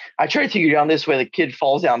 I try to take you down this way, the kid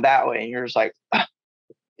falls down that way, and you're just like,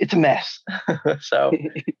 it's a mess. So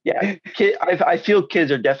yeah, I feel kids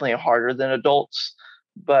are definitely harder than adults,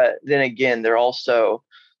 but then again, they're also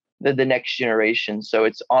the next generation. So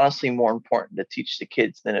it's honestly more important to teach the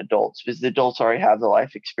kids than adults, because the adults already have the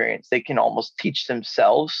life experience. They can almost teach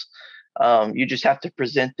themselves. You just have to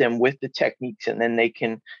present them with the techniques, and then they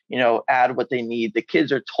can, add what they need. The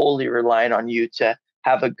kids are totally relying on you to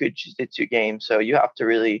have a good jiu-jitsu game. So you have to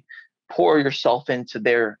really pour yourself into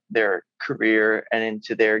their career and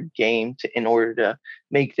into their game in order to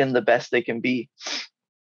make them the best they can be.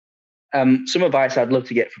 Some advice I'd love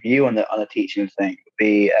to get from you on the teaching thing would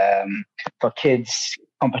be for kids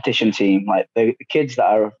competition team, like the kids that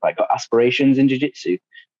are like got aspirations in jiu-jitsu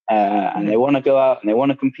and they want to go out and they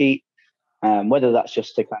want to compete, whether that's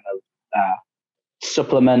just to kind of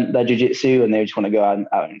supplement their jiu-jitsu and they just want to go out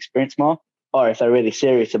and experience more, or if they're really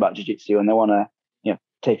serious about jiu-jitsu and they want to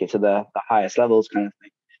take it to the highest levels kind of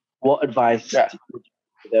thing. What advice would you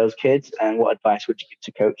give to those kids, and what advice would you give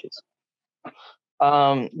to coaches?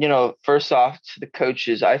 First off, to the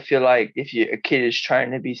coaches, I feel like if a kid is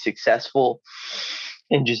trying to be successful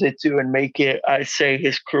in jiu-jitsu and make it, I say,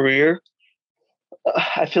 his career,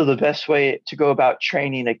 I feel the best way to go about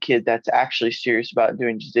training a kid that's actually serious about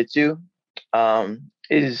doing jiu-jitsu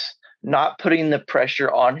is not putting the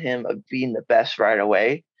pressure on him of being the best right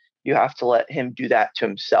away. You have to let him do that to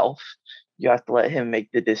himself. You have to let him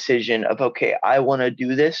make the decision of, okay, I want to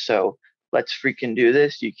do this, so let's freaking do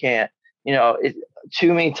this. You can't,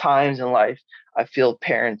 too many times in life, I feel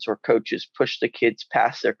parents or coaches push the kids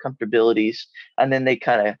past their comfortabilities, and then they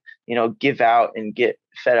kind of, give out and get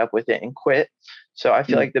fed up with it and quit. So I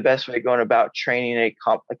feel like the best way going about training a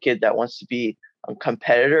kid that wants to be a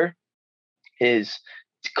competitor is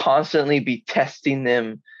to constantly be testing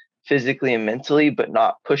them physically and mentally, but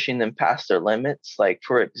not pushing them past their limits. Like,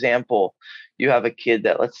 for example, you have a kid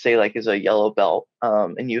that, let's say, like, is a yellow belt,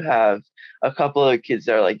 and you have a couple of kids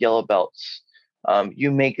that are like yellow belts.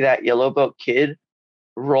 You make that yellow belt kid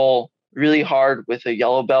roll really hard with a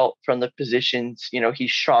yellow belt from the positions,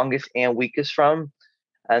 he's strongest and weakest from.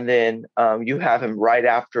 And then you have him right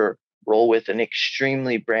after roll with an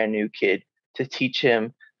extremely brand new kid to teach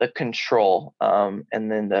him the control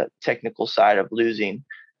and then the technical side of losing.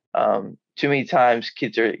 Too many times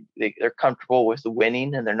kids they're comfortable with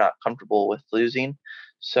winning and they're not comfortable with losing.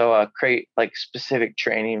 So create like specific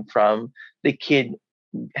training from the kid,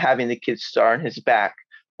 having the kid start on his back,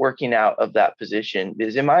 working out of that position.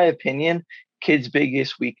 Because in my opinion, kids'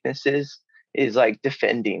 biggest weaknesses is like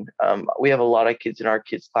defending. We have a lot of kids in our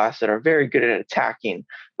kids class that are very good at attacking,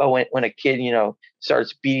 but when a kid,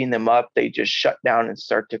 starts beating them up, they just shut down and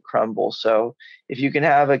start to crumble. So if you can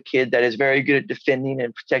have a kid that is very good at defending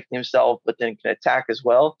and protecting himself, but then can attack as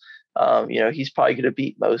well, he's probably going to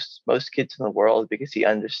beat most kids in the world, because he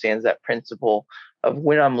understands that principle of,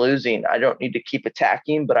 when I'm losing, I don't need to keep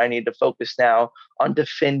attacking, but I need to focus now on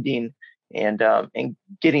defending and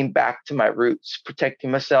getting back to my roots,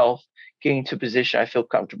 protecting myself, getting to a position I feel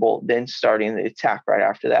comfortable, then starting the attack right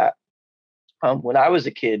after that. When I was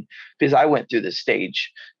a kid, because I went through this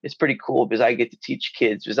stage, it's pretty cool because I get to teach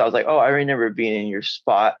kids, because I was like, oh, I remember being in your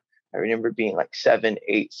spot. I remember being like 7,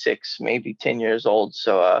 8, 6, maybe 10 years old.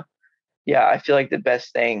 So yeah, I feel like the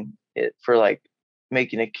best thing for like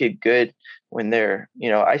making a kid good when they're,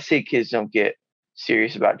 I say kids don't get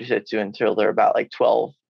serious about jiu-jitsu until they're about like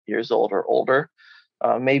 12 years old or older,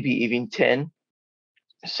 maybe even 10.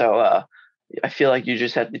 So I feel like you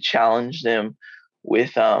just have to challenge them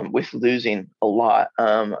with losing a lot.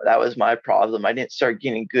 That was my problem. I didn't start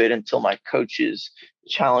getting good until my coaches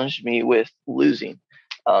challenged me with losing.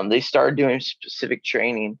 They started doing specific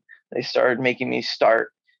training. They started making me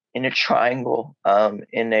start in a triangle,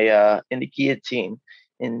 in a guillotine,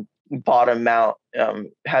 in bottom mount,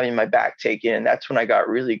 having my back taken. And that's when I got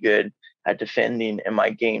really good at defending, and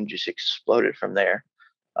my game just exploded from there.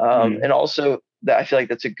 And also that I feel like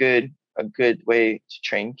that's a good way to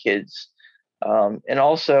train kids. And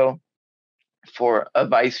also for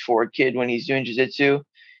advice for a kid when he's doing jiu-jitsu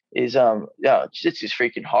is, jiu-jitsu is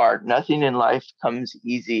freaking hard. Nothing in life comes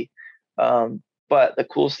easy. But the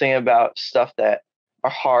coolest thing about stuff that are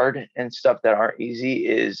hard and stuff that aren't easy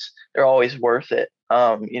is they're always worth it.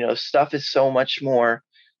 Stuff is so much more,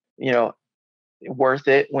 worth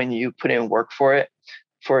it when you put in work for it.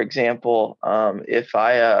 For example, if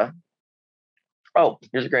I,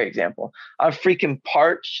 here's a great example. I'm freaking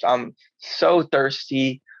parched. I'm so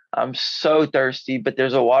thirsty. But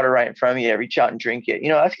there's a water right in front of me. I reach out and drink it.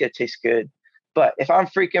 That's going to taste good. But if I'm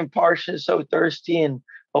freaking parched and so thirsty and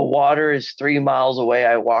the water is 3 miles away,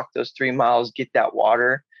 I walk those 3 miles, get that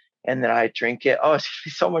water, and then I drink it. Oh, it's going to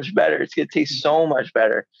be so much better. It's going to taste so much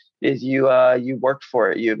better because you worked for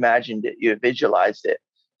it. You imagined it. You visualized it.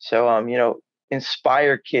 So,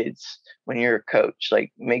 inspire kids when you're a coach.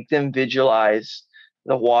 Like, make them visualize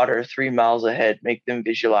the water 3 miles ahead. Make them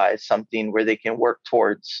visualize something where they can work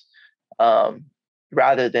towards,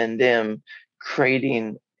 rather than them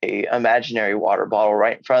creating a imaginary water bottle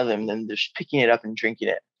right in front of them, then just picking it up and drinking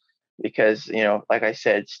it. Because, like I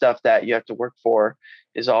said, stuff that you have to work for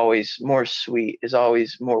is always more sweet, is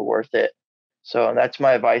always more worth it. So that's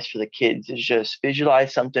my advice for the kids, is just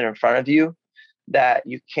visualize something in front of you that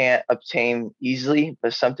you can't obtain easily,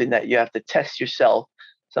 but something that you have to test yourself,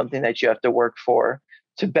 something that you have to work for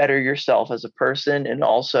to better yourself as a person, and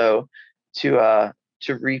also to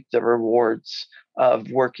reap the rewards of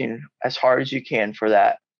working as hard as you can for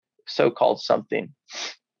that so-called something.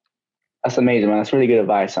 That's amazing, man. That's really good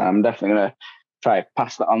advice. I'm definitely going to try to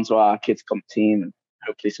pass that on to our kids comp team, and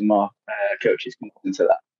hopefully some more coaches can get into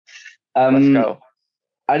that. Let's go.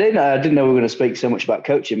 I didn't know we were going to speak so much about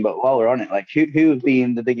coaching, but while we're on it, like who have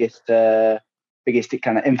been the biggest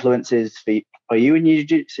kind of influences for you in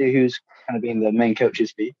jiu-jitsu? Who's kind of been the main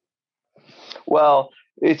coaches for you? Well,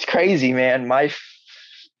 it's crazy, man.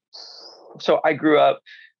 So I grew up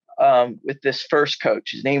with this first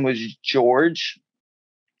coach. His name was George.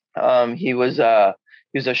 He was a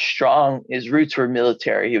strong. His roots were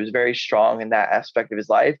military. He was very strong in that aspect of his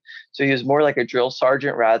life. So he was more like a drill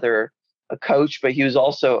sergeant rather a coach. But he was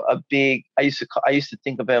also a big. I used to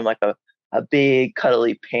think of him like a big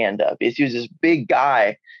cuddly panda, because he was this big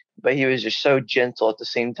guy, but he was just so gentle at the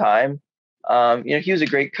same time. He was a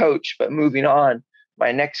great coach. But moving on,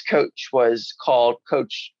 my next coach was called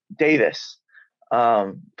Coach Davis.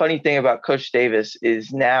 Funny thing about Coach Davis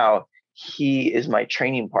is now he is my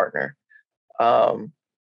training partner.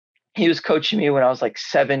 He was coaching me when I was like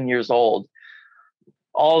 7 years old,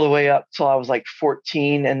 all the way up till I was like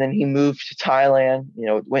 14. And then he moved to Thailand,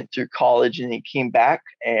 went through college, and he came back.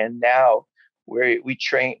 And now we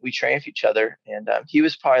train with each other. And he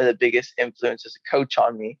was probably the biggest influence as a coach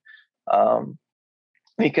on me.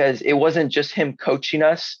 Because it wasn't just him coaching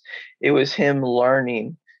us, it was him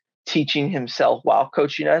learning, teaching himself while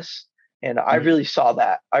coaching us. And I really saw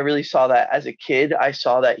that. As a kid. I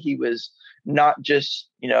saw that he was not just,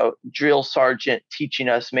 drill sergeant teaching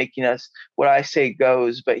us, making us what I say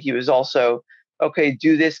goes, but he was also, okay,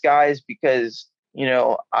 do this, guys, because,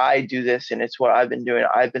 I do this and it's what I've been doing.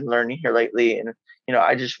 I've been learning here lately. And,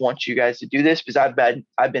 I just want you guys to do this because I've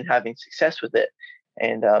been having success with it.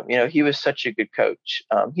 And, he was such a good coach.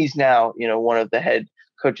 He's now, one of the head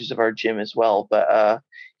coaches of our gym as well. But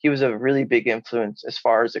he was a really big influence as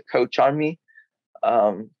far as a coach on me.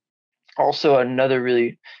 Also, another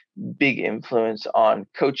really big influence on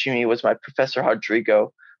coaching me was my Professor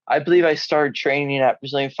Rodrigo. I believe I started training at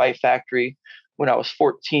Brazilian Fight Factory when I was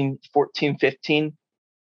 14, 15.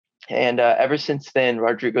 And ever since then,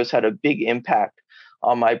 Rodrigo's had a big impact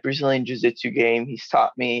on my Brazilian Jiu-Jitsu game. He's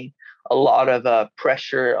taught me a lot of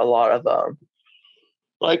pressure, a lot of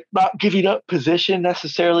like not giving up position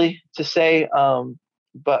necessarily to say.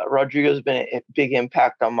 But Rodrigo's been a big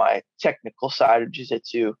impact on my technical side of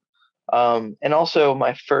Jiu-Jitsu. And also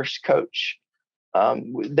my first coach,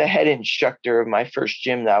 the head instructor of my first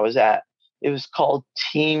gym that I was at, it was called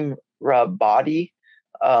Team Rabadi.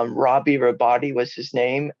 Robbie Rabadi was his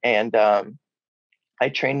name. And I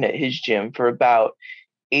trained at his gym for about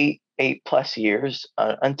eight plus years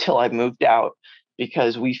until I moved out,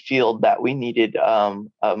 because we feel that we needed a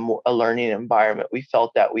learning environment. We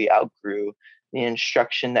felt that we outgrew the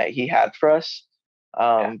instruction that he had for us.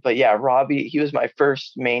 But yeah, Robbie, he was my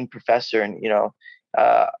first main professor. And,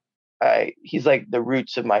 he's like the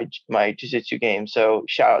roots of my jiu-jitsu game. So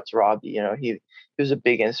shout out to Robbie. He was a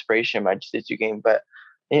big inspiration in my jiu-jitsu game. But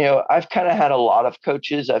I've kind of had a lot of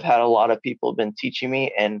coaches. I've had a lot of people been teaching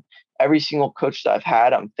me, and every single coach that I've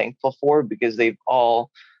had, I'm thankful for, because they've all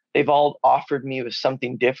offered me with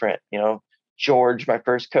something different. George, my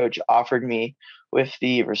first coach, offered me with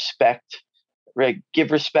the respect,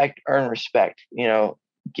 give respect, earn respect.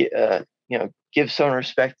 Give someone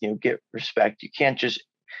respect, get respect. You can't just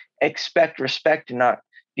expect respect and not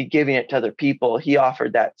be giving it to other people. He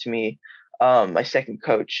offered that to me. My second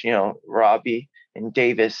coach, Robbie and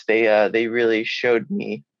Davis, they really showed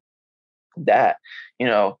me that,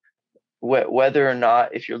 whether or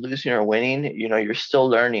not, if you're losing or winning, you're still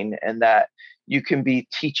learning, and that you can be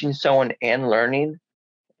teaching someone and learning,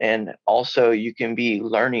 and also you can be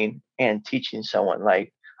learning and teaching someone.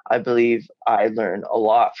 Like, I believe I learn a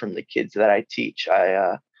lot from the kids that I teach.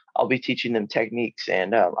 I'll be teaching them techniques,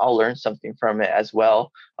 and I'll learn something from it as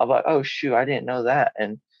well. I'll be like, oh shoot, I didn't know that.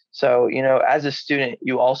 And so, as a student,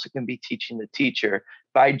 you also can be teaching the teacher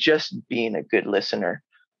by just being a good listener.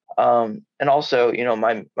 And also,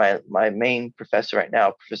 my main professor right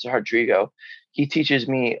now, Professor Rodrigo, he teaches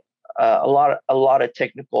me a lot of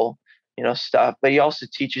technical, stuff, but he also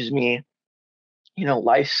teaches me,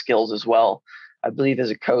 life skills as well. I believe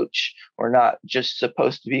as a coach, we're not just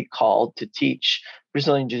supposed to be called to teach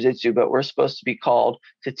Brazilian Jiu-Jitsu, but we're supposed to be called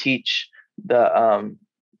to teach the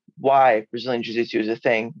why Brazilian Jiu-Jitsu is a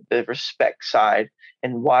thing, the respect side,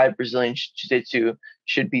 and why Brazilian Jiu-Jitsu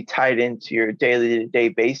should be tied into your daily-to-day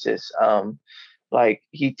basis. Like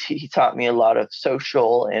he taught me a lot of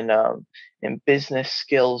social and business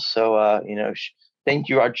skills. So thank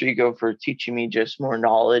you, Rodrigo, for teaching me just more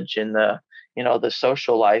knowledge in the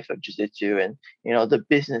social life of Jiu-Jitsu and the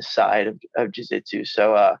business side of Jiu-Jitsu.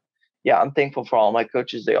 So yeah, I'm thankful for all my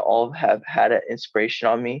coaches. They all have had an inspiration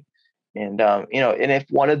on me. And and if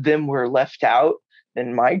one of them were left out,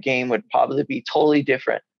 then my game would probably be totally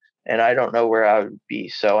different, and I don't know where I would be.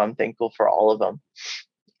 So I'm thankful for all of them,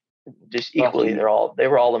 just equally. They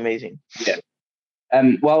were all amazing. Yeah.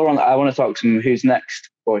 While we're on, I want to talk some who's next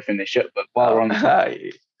before we finish up. But while we're on,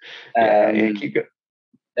 keep going.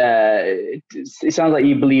 It sounds like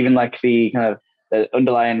you believe in like the kind of the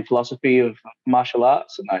underlying philosophy of martial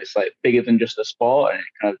arts, and that it's like bigger than just a sport, and it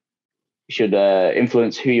kind of should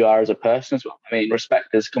influence who you are as a person as well. I mean,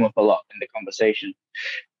 respect has come up a lot in the conversation.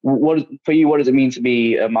 What for you? What does it mean to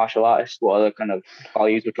be a martial artist? What other kind of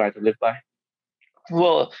values we try to live by?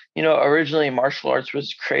 Well, originally martial arts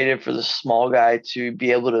was created for the small guy to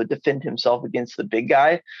be able to defend himself against the big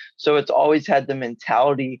guy. So it's always had the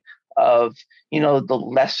mentality of, the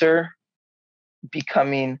lesser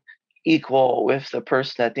becoming equal with the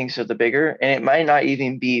person that thinks they're the bigger. And it might not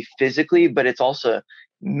even be physically, but it's also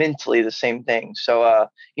mentally the same thing. So,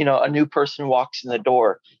 a new person walks in the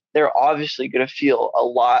door, they're obviously going to feel a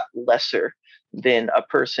lot lesser than a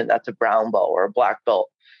person that's a brown belt or a black belt.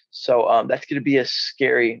 So that's going to be a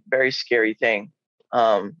scary, very scary thing.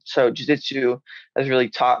 So Jiu-Jitsu has really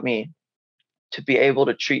taught me to be able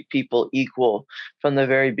to treat people equal from the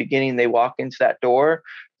very beginning they walk into that door,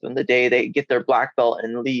 from the day they get their black belt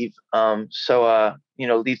and leave. Leave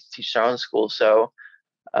to teach their own school. So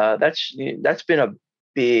that's been a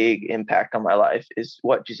big impact on my life, is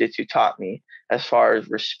what Jiu-Jitsu taught me as far as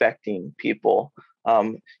respecting people.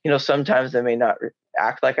 Sometimes I may not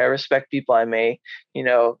act like I respect people. I may,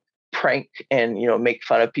 prank and, make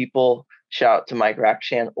fun of people. Shout out to Mike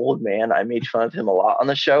Rakshan, old man. I made fun of him a lot on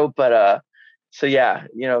the show, but so yeah,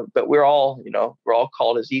 but we're all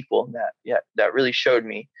called as equal. And that really showed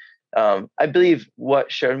me. I believe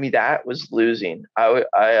what showed me that was losing. I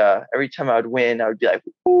every time I would win, I would be like,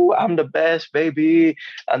 "Ooh, I'm the best, baby,"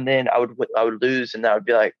 and then I would lose, and I would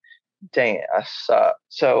be like, "Dang it, I suck."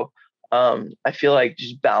 So I feel like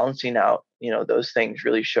just balancing out, those things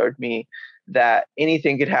really showed me that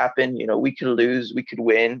anything could happen. We could lose, we could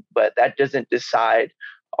win, but that doesn't decide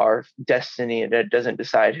our destiny, and that doesn't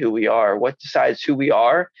decide who we are. What decides who we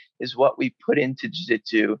are is what we put into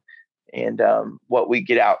Jiu-Jitsu and what we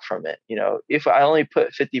get out from it. If I only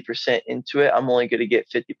put 50% into it, I'm only going to get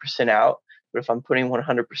 50% out. But if I'm putting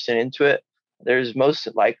 100% into it, there's most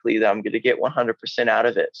likely that I'm going to get 100% out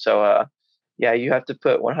of it. So you have to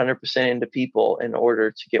put 100% into people in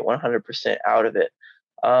order to get 100% out of it.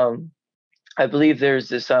 I believe there's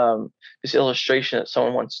this illustration that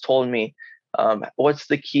someone once told me. What's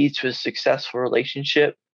the key to a successful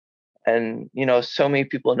relationship? And so many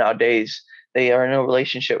people nowadays, they are in a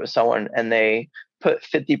relationship with someone and they put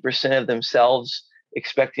 50% of themselves,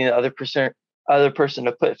 expecting the other person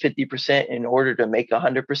to put 50% in order to make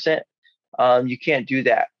 100%. You can't do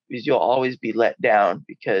that, because you'll always be let down,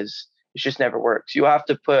 because just never works. You have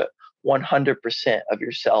to put 100% of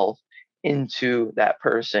yourself into that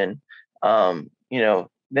person.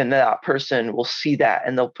 Then that person will see that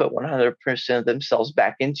and they'll put 100% of themselves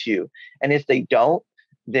back into you. And if they don't,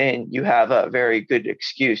 then you have a very good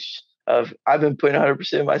excuse of, I've been putting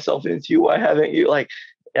 100% of myself into you. Why haven't you? Like,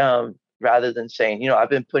 rather than saying, I've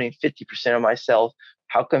been putting 50% of myself.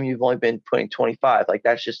 How come you've only been putting 25? Like,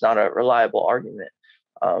 that's just not a reliable argument.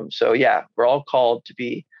 So yeah, we're all called to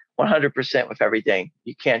be 100% with everything.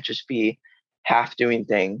 You can't just be half doing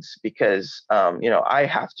things because, I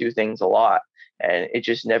have to do things a lot and it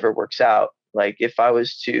just never works out. Like if I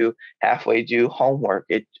was to halfway do homework,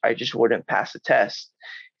 I just wouldn't pass the test.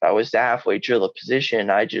 If I was to halfway drill a position,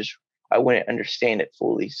 I wouldn't understand it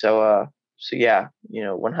fully. So yeah,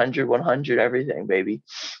 100, everything, baby.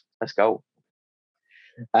 Let's go.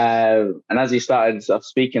 And as you started sort of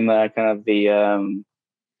speaking there, kind of the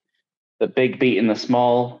big beating the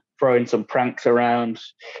small, throwing some pranks around.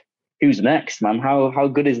 Who's next, man? How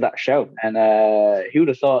good is that show? And who would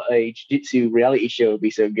have thought a jiu-jitsu reality show would be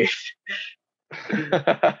so good?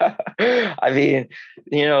 I mean,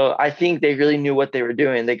 I think they really knew what they were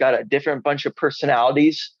doing. They got a different bunch of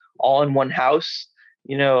personalities all in one house.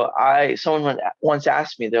 Someone once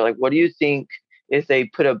asked me, they're like, what do you think if they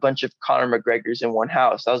put a bunch of Conor McGregors in one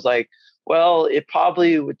house? I was like, well, it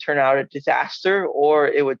probably would turn out a disaster, or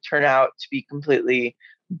it would turn out to be completely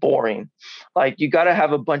boring. Like, you got to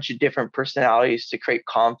have a bunch of different personalities to create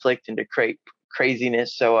conflict and to create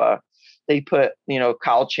craziness. So they put,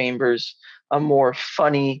 Kyle Chambers, a more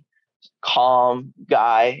funny, calm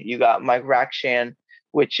guy. You got Mike Rakshan,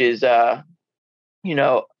 which is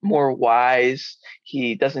more wise.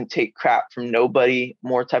 He doesn't take crap from nobody,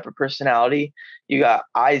 more type of personality. You got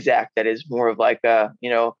Isaac, that is more of like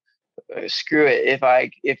screw it.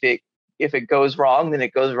 If it goes wrong, then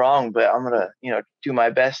it goes wrong, but I'm gonna, do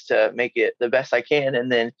my best to make it the best I can.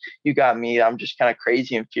 And then you got me, I'm just kind of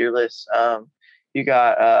crazy and fearless. You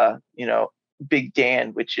got Big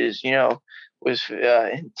Dan, which is, was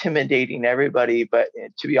intimidating everybody, but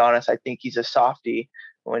to be honest, I think he's a softie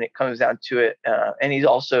when it comes down to it. And he's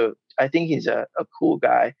also, I think he's a cool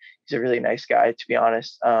guy. He's a really nice guy, to be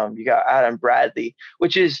honest. You got Adam Bradley,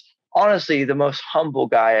 which is honestly the most humble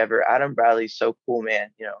guy ever. Adam Bradley's so cool,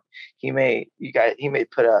 man. He may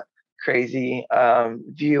put a crazy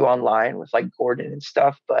view online with like Gordon and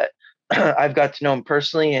stuff, but I've got to know him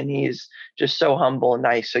personally, and he's just so humble and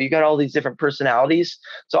nice. So you got all these different personalities.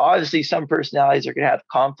 So obviously some personalities are going to have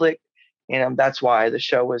conflict, and that's why the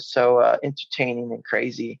show was so entertaining and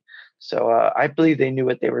crazy. So I believe they knew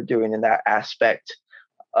what they were doing in that aspect.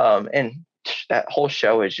 And that whole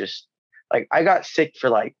show is just like, I got sick for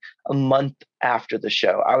like a month after the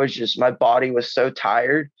show. My body was so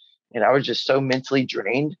tired and I was just so mentally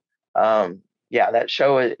drained. Yeah, that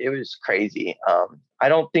show, it was crazy. I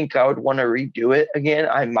don't think I would want to redo it again.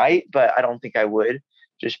 I might, but I don't think I would,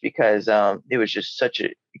 just because it was just such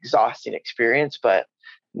an exhausting experience. But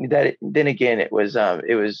then again, it was an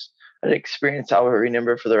experience I will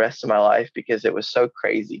remember for the rest of my life because it was so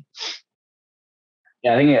crazy.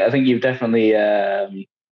 Yeah, I think you've definitely earned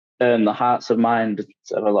the hearts and minds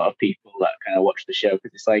of a lot of people that kind of watch the show,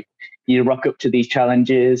 because it's like you rock up to these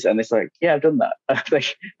challenges and it's like, yeah, I've done that.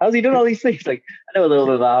 Like, how's he done all these things? Like, I know a little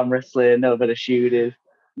bit of arm wrestling, know a bit of shooting,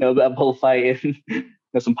 know a bit of bullfighting,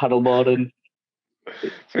 know some paddleboarding.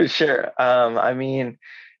 For sure. I mean,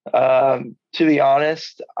 to be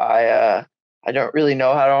honest, I don't really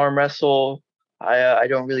know how to arm wrestle. I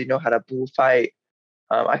don't really know how to bullfight.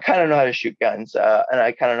 I kind of know how to shoot guns, and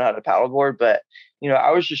I kind of know how to paddleboard, but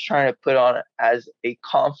I was just trying to put on as a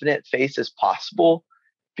confident face as possible,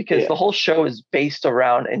 because the whole show is based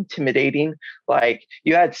around intimidating. Like,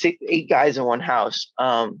 you had 8 guys in one house.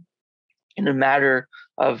 In a matter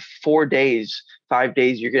of 4 days, 5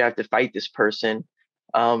 days, you're gonna have to fight this person.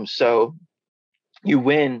 So you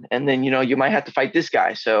win, and then you might have to fight this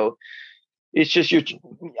guy. So it's just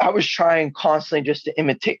I was trying constantly just to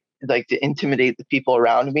intimidate the people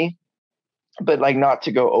around me, but like not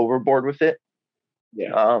to go overboard with it.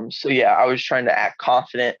 Yeah. So yeah, I was trying to act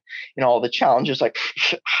confident in all the challenges. Like,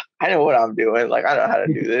 I know what I'm doing. Like, I know how to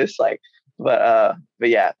do this. Like, but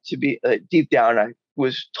yeah, to be deep down, I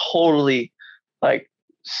was totally like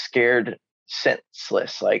scared,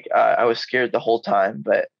 senseless. Like, I was scared the whole time,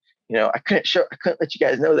 but I couldn't let you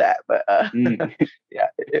guys know that. But yeah,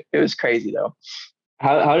 it was crazy though.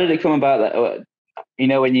 How did it come about that?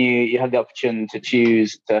 When you had the opportunity to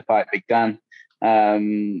choose to fight Big Dan,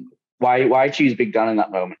 why choose Big Dan in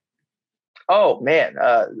that moment? Oh man,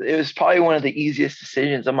 it was probably one of the easiest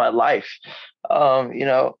decisions of my life.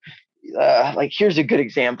 Like, here's a good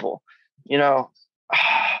example.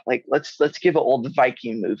 like let's give an old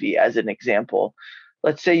Viking movie as an example.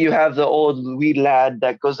 Let's say you have the old wee lad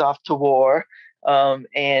that goes off to war,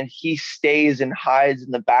 and he stays and hides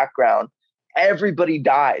in the background. Everybody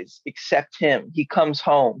dies except him. He comes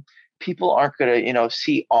home. People aren't gonna,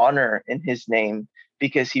 see honor in his name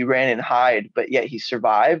because he ran and hide, but yet he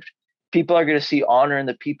survived. People are gonna see honor in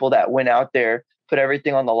the people that went out there, put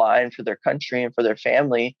everything on the line for their country and for their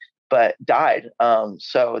family, but died.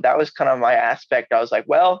 So that was kind of my aspect. I was like,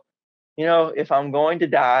 well, if I'm going to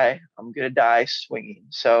die, I'm going to die swinging.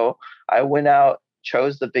 So I went out,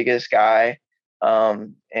 chose the biggest guy,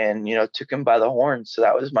 and, took him by the horns. So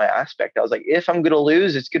that was my aspect. I was like, if I'm going to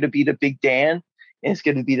lose, it's going to be to Big Dan, and it's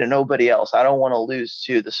going to be to nobody else. I don't want to lose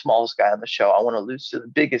to the smallest guy on the show. I want to lose to the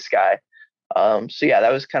biggest guy. So yeah,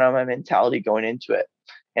 that was kind of my mentality going into it.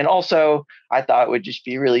 And also, I thought it would just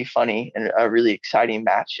be really funny and a really exciting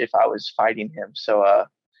match if I was fighting him. So,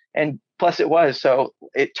 and plus it was. So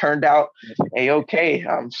it turned out A-okay.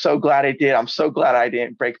 I'm so glad I did. I'm so glad I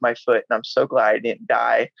didn't break my foot, and I'm so glad I didn't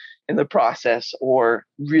die in the process or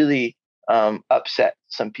really upset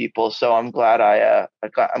some people. So I'm glad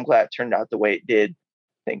I'm glad it turned out the way it did.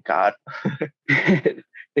 Thank God.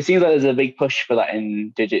 It seems like there's a big push for that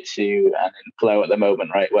in jiu-jitsu and in flow at the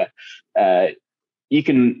moment, right? Where you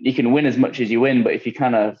can win as much as you win, but if it's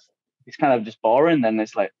kind of just boring, then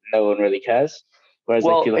it's like no one really cares. Whereas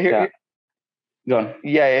if you look at, go on.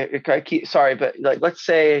 Yeah, sorry, but like let's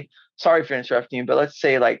say, sorry for interrupting you, but let's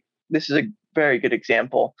say like this is a very good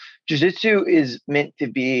example. Jiu-jitsu is meant to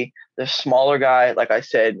be the smaller guy, like I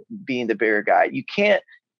said, being the bigger guy. You can't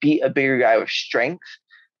beat a bigger guy with strength.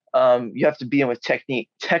 You have to beat him with technique.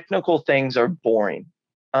 Technical things are boring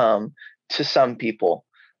to some people.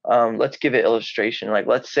 Let's give an illustration. Like,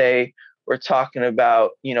 let's say we're talking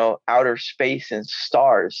about, outer space and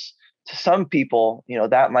stars. To some people,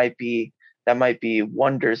 that might be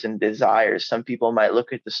wonders and desires. Some people might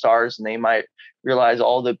look at the stars and they might realize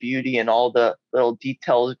all the beauty and all the little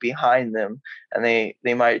details behind them, and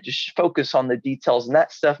they might just focus on the details, and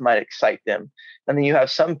that stuff might excite them. And then you have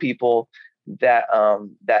some people that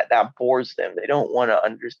that bores them. They don't want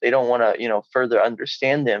to further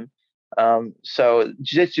understand them. So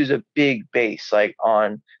jiu-jitsu is a big base, like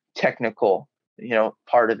on technical,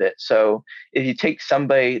 part of it. So if you take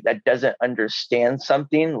somebody that doesn't understand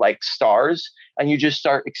something like stars and you just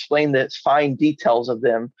start explaining the fine details of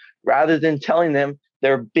them, rather than telling them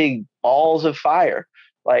they're big balls of fire,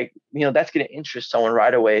 like, that's going to interest someone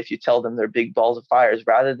right away if you tell them they're big balls of fires,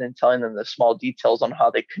 rather than telling them the small details on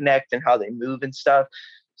how they connect and how they move and stuff.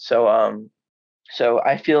 So, so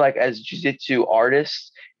I feel like as jiu-jitsu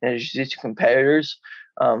artists and as jiu-jitsu competitors,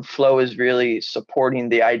 Flow is really supporting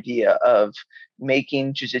the idea of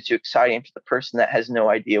making jiu-jitsu exciting for the person that has no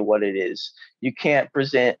idea what it is. You can't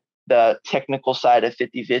present the technical side of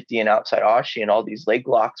 50-50 and outside ashi and all these leg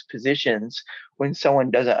locks positions when someone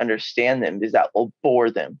doesn't understand them, because that will bore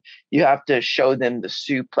them. You have to show them the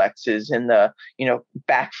suplexes and the,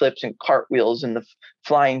 backflips and cartwheels and the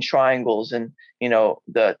flying triangles and,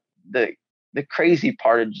 the crazy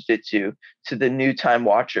part of jiu-jitsu to the new time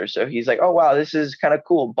watcher. So he's like, oh, wow, this is kind of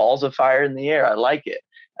cool. Balls of fire in the air. I like it.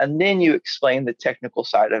 And then you explain the technical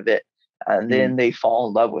side of it, and then they fall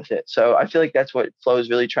in love with it. So I feel like that's what Flow is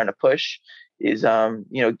really trying to push is,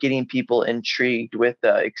 getting people intrigued with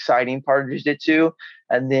the exciting part of jiu-jitsu,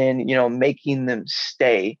 and then, making them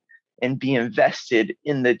stay and be invested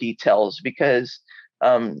in the details. Because,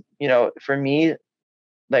 for me,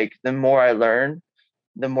 like the more I learn,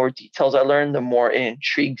 the more details I learn, the more it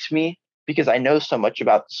intrigues me, because I know so much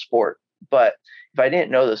about the sport. But if I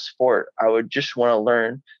didn't know the sport, I would just want to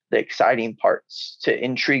learn the exciting parts to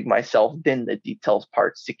intrigue myself, then the details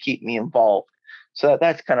parts to keep me involved. So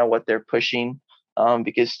that's kind of what they're pushing,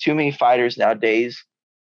 because too many fighters nowadays,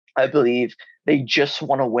 I believe, they just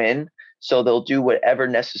want to win. So they'll do whatever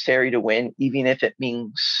necessary to win, even if it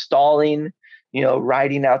means stalling,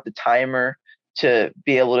 riding out the timer to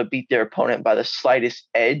be able to beat their opponent by the slightest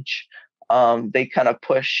edge. They kind of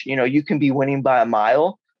push, you can be winning by a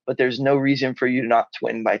mile, but there's no reason for you not to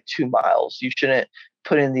win by 2 miles. You shouldn't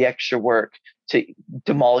put in the extra work to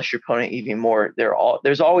demolish your opponent even more.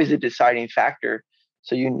 There's always a deciding factor.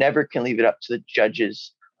 So you never can leave it up to the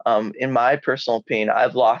judges. In my personal opinion,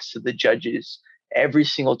 I've lost to the judges every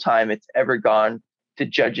single time it's ever gone to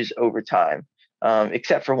judges overtime,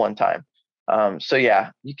 except for one time. So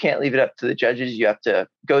yeah, you can't leave it up to the judges. You have to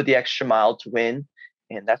go the extra mile to win.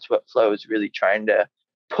 And that's what Flow is really trying to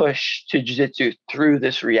push to jiu-jitsu through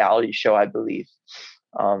this reality show, I believe.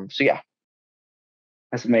 So yeah.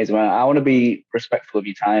 That's amazing, man. I want to be respectful of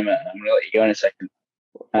your time. I'm going to let you go in a second.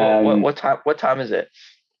 What time is it?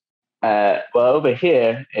 Well, over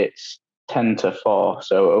here it's 10 to 4.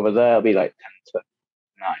 So over there it'll be like 10 to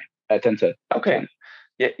 9. 10 to Okay.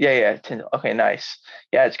 10. Yeah. Okay, nice.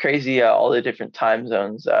 Yeah, it's crazy. All the different time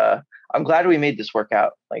zones. I'm glad we made this work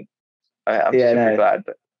out. Like, I'm Yeah, super no, glad.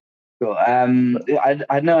 But cool. I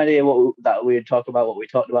had no idea that we would talk about what we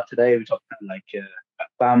talked about today. We talked about like about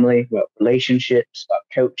family, about relationships, about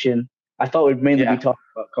coaching. I thought we'd mainly be yeah, talking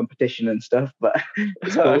about competition and stuff, but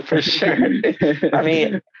it's cool. for sure. I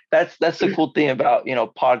mean, that's the cool thing about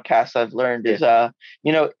podcasts. I've learned is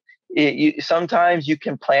you know sometimes you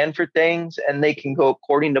can plan for things and they can go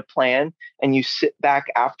according to plan, and you sit back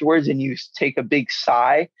afterwards and you take a big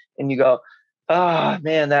sigh and you go, oh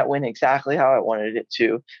man, that went exactly how I wanted it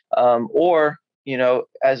to. Or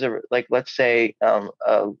as a, like, let's say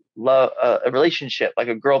a relationship, like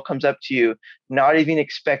a girl comes up to you not even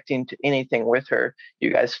expecting anything with her,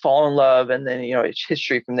 you guys fall in love, and then it's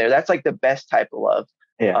history from there. That's like the best type of love.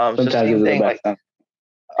 Yeah, So sometimes same it's the thing, best. like,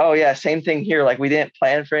 oh yeah, same thing here. Like, we didn't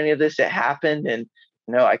plan for any of this, it happened, and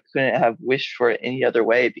I couldn't have wished for it any other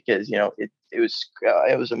way, because it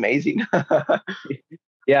was amazing.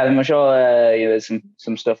 Yeah, I'm sure there's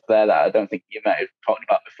some stuff there that I don't think you might have talked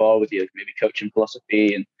about before with your maybe coaching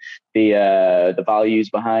philosophy and the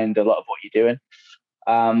values behind a lot of what you're doing.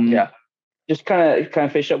 Yeah. Just kind of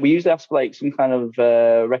finish up. We usually ask for like some kind of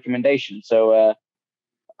recommendation. So,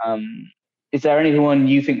 is there anyone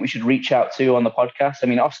you think we should reach out to on the podcast? I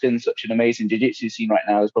mean, Austin's such an amazing jiu-jitsu scene right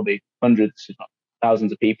now. There's probably hundreds, if not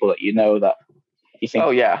thousands, of people that that you think.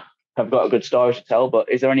 Oh yeah. Have got a good story to tell, but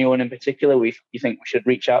is there anyone in particular you think we should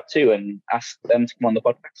reach out to and ask them to come on the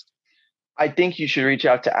podcast? I think you should reach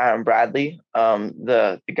out to Adam Bradley,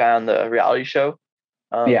 the guy on the reality show.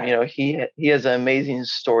 He has an amazing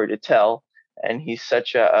story to tell, and he's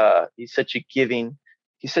such a giving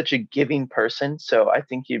person. So I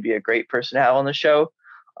think he'd be a great person to have on the show.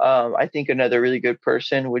 I think another really good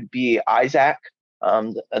person would be Isaac,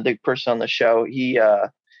 the person on the show. He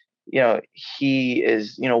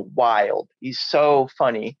is wild. He's so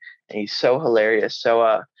funny and he's so hilarious.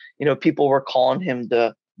 So people were calling him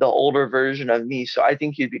the older version of me. So I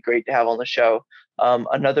think he'd be great to have on the show.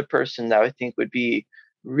 Another person that I think would be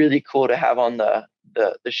really cool to have on the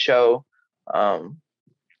show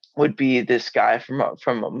would be this guy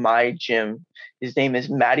from my gym. His name is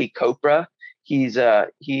Matty Copra. He's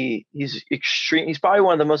extreme. He's probably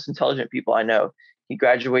one of the most intelligent people I know. He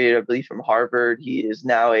graduated, I believe, from Harvard. He is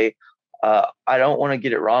now I don't want to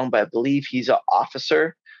get it wrong, but I believe he's an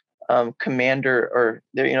officer, commander, or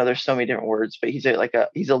there's so many different words, but he's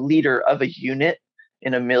a leader of a unit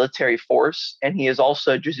in a military force, and he is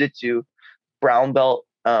also a jiu-jitsu brown belt.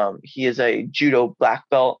 He is a judo black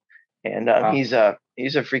belt, and Wow. he's a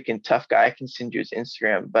freaking tough guy. I can send you his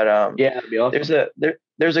Instagram, but yeah, that'd be awesome.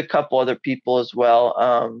 there's a couple other people as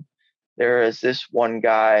well. There is this one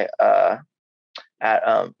guy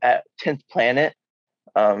at 10th Planet.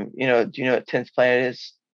 Do you know what 10th Planet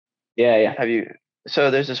is? Yeah. Have you?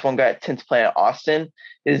 So there's this one guy at 10th Planet Austin.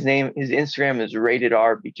 His Instagram is rated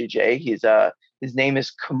R BJJ. His name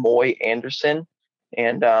is Kamoy Anderson,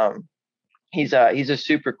 and he's a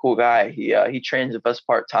super cool guy. He trains with us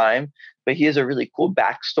part time, but he has a really cool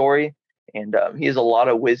backstory, and he has a lot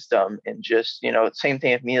of wisdom, and just same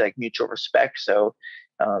thing with me, like mutual respect. So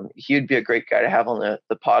he would be a great guy to have on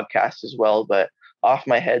the podcast as well. But off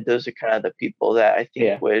my head, those are kind of the people that I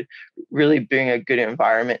think would really bring a good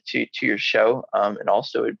environment to your show, and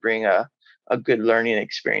also would bring a good learning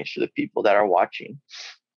experience for the people that are watching.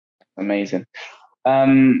 Amazing.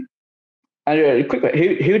 And quick,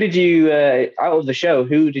 who did you out of the show?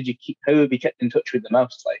 Who have you kept in touch with the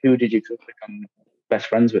most? Like, who did you become best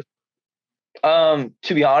friends with?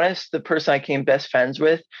 To be honest, the person I became best friends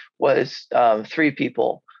with was 3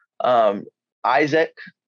 people. Isaac,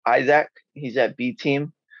 he's at B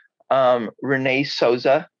Team. Renee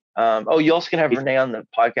Souza. You also can have Renee on the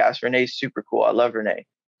podcast. Renee's super cool. I love Renee.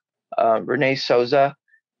 Renee Souza,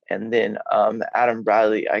 and then Adam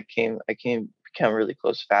Bradley. I became really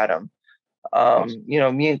close with Adam.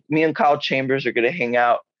 Me and Kyle Chambers are gonna hang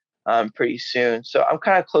out pretty soon. So I'm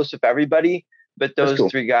kind of close with everybody, but those cool.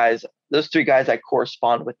 three guys I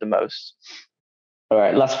correspond with the most. All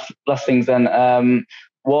right, last things then.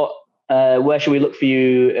 Where should we look for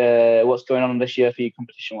you? What's going on this year for you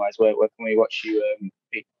competition wise? Where can we watch you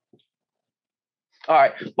compete? All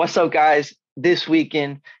right, what's up, guys? This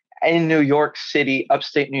weekend in New York City,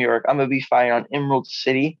 upstate New York, I'm gonna be fighting on Emerald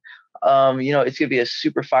City. It's gonna be a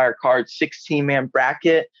super fire card, 16-man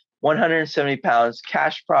bracket, 170 pounds,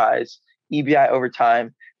 cash prize, EBI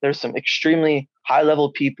overtime. There's some extremely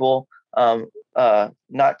high-level people.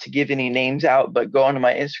 Not to give any names out, but go onto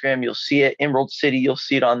my Instagram, you'll see it. Emerald City, you'll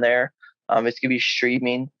see it on there. It's gonna be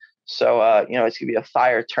streaming, so it's gonna be a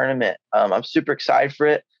fire tournament. I'm super excited for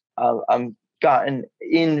it. I'm gotten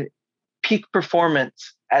in peak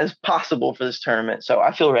performance as possible for this tournament, so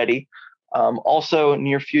I feel ready. Also,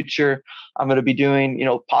 near future, I'm going to be doing,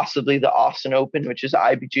 possibly the Austin Open, which is the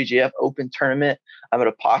IBJJF Open tournament. I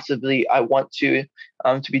want to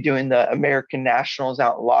be doing the American Nationals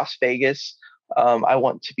out in Las Vegas. I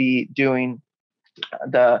want to be doing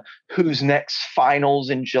the Who's Next finals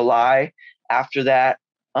in July. After that,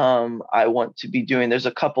 I want to be doing, there's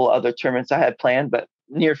a couple other tournaments I had planned, but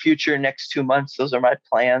near future, next 2 months, those are my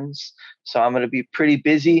plans. So I'm going to be pretty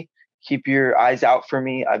busy. Keep your eyes out for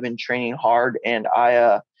me. I've been training hard, and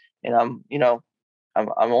I'm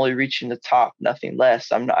only reaching the top, nothing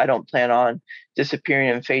less. I don't plan on disappearing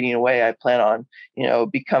and fading away. I plan on,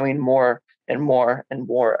 becoming more and more and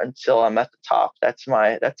more until I'm at the top. That's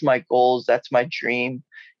my goals. That's my dream.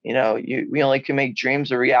 We only can make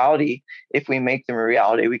dreams a reality if we make them a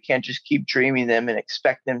reality. We can't just keep dreaming them and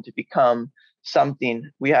expect them to become something.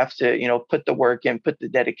 We have to, put the work in, put the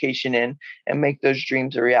dedication in, and make those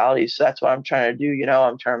dreams a reality. So that's what I'm trying to do.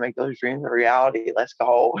 I'm trying to make those dreams a reality. Let's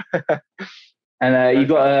go. And you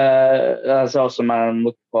got that's awesome, man. I'm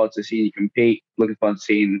looking forward to seeing you compete. Looking forward to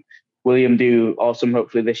seeing William do awesome.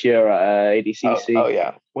 Hopefully this year at ADCC. Oh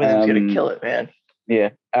yeah, William's gonna kill it, man. Yeah.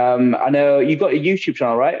 I know you got a YouTube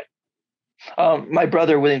channel, right? My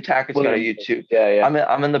brother William Tackett's got a YouTube. Yeah.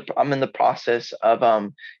 I'm in the process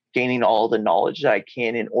of gaining all the knowledge that I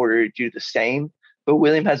can in order to do the same. But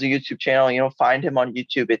William has a YouTube channel. Find him on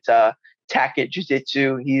YouTube. It's Tackett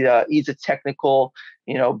Jiu-Jitsu. He's a technical,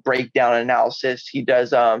 breakdown analysis. He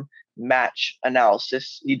does match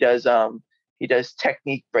analysis. He does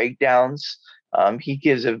technique breakdowns. He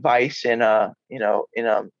gives advice, and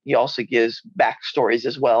he also gives backstories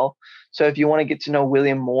as well. So if you want to get to know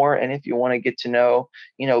William more, and if you want to get to know,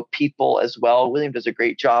 people as well, William does a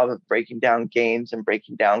great job of breaking down games and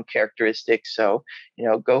breaking down characteristics. So,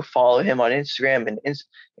 go follow him on Instagram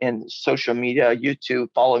and social media, YouTube.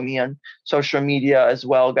 Follow me on social media as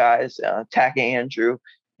well, guys. Tag Andrew.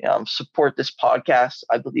 Support this podcast.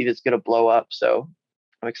 I believe it's going to blow up. So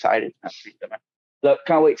I'm excited. Look,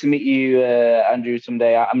 can't wait to meet you, Andrew,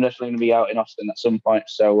 someday. I'm definitely going to be out in Austin at some point,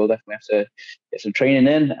 so we'll definitely have to get some training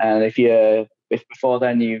in. And if before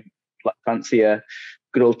then you fancy a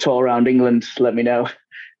good old tour around England, let me know.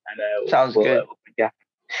 And sounds good. Yeah.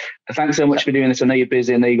 And thanks so much for doing this. I know you're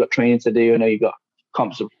busy. I know you've got training to do. I know you've got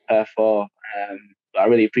comps to prepare for. But I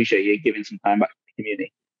really appreciate you giving some time back to the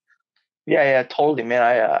community. Yeah, totally, man.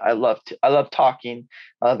 I love talking.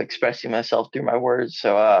 I love expressing myself through my words.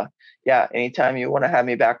 So yeah, anytime you want to have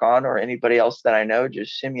me back on, or anybody else that I know,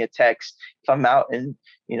 just send me a text. If I'm out in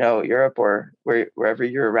Europe or wherever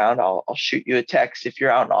you're around, I'll shoot you a text. If you're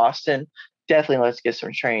out in Austin, definitely let's get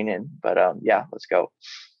some training. But yeah, let's go.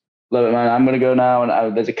 Love it, man. I'm gonna go now,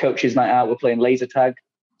 and there's a coaches' night out. We're playing laser tag.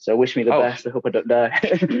 So wish me the best. I hope I don't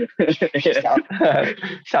die.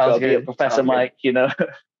 Sounds good. Professor Mike, All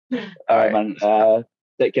right, man.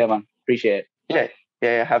 Take care, man. Appreciate it.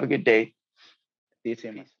 Yeah. Have a good day. See you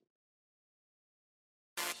soon, man.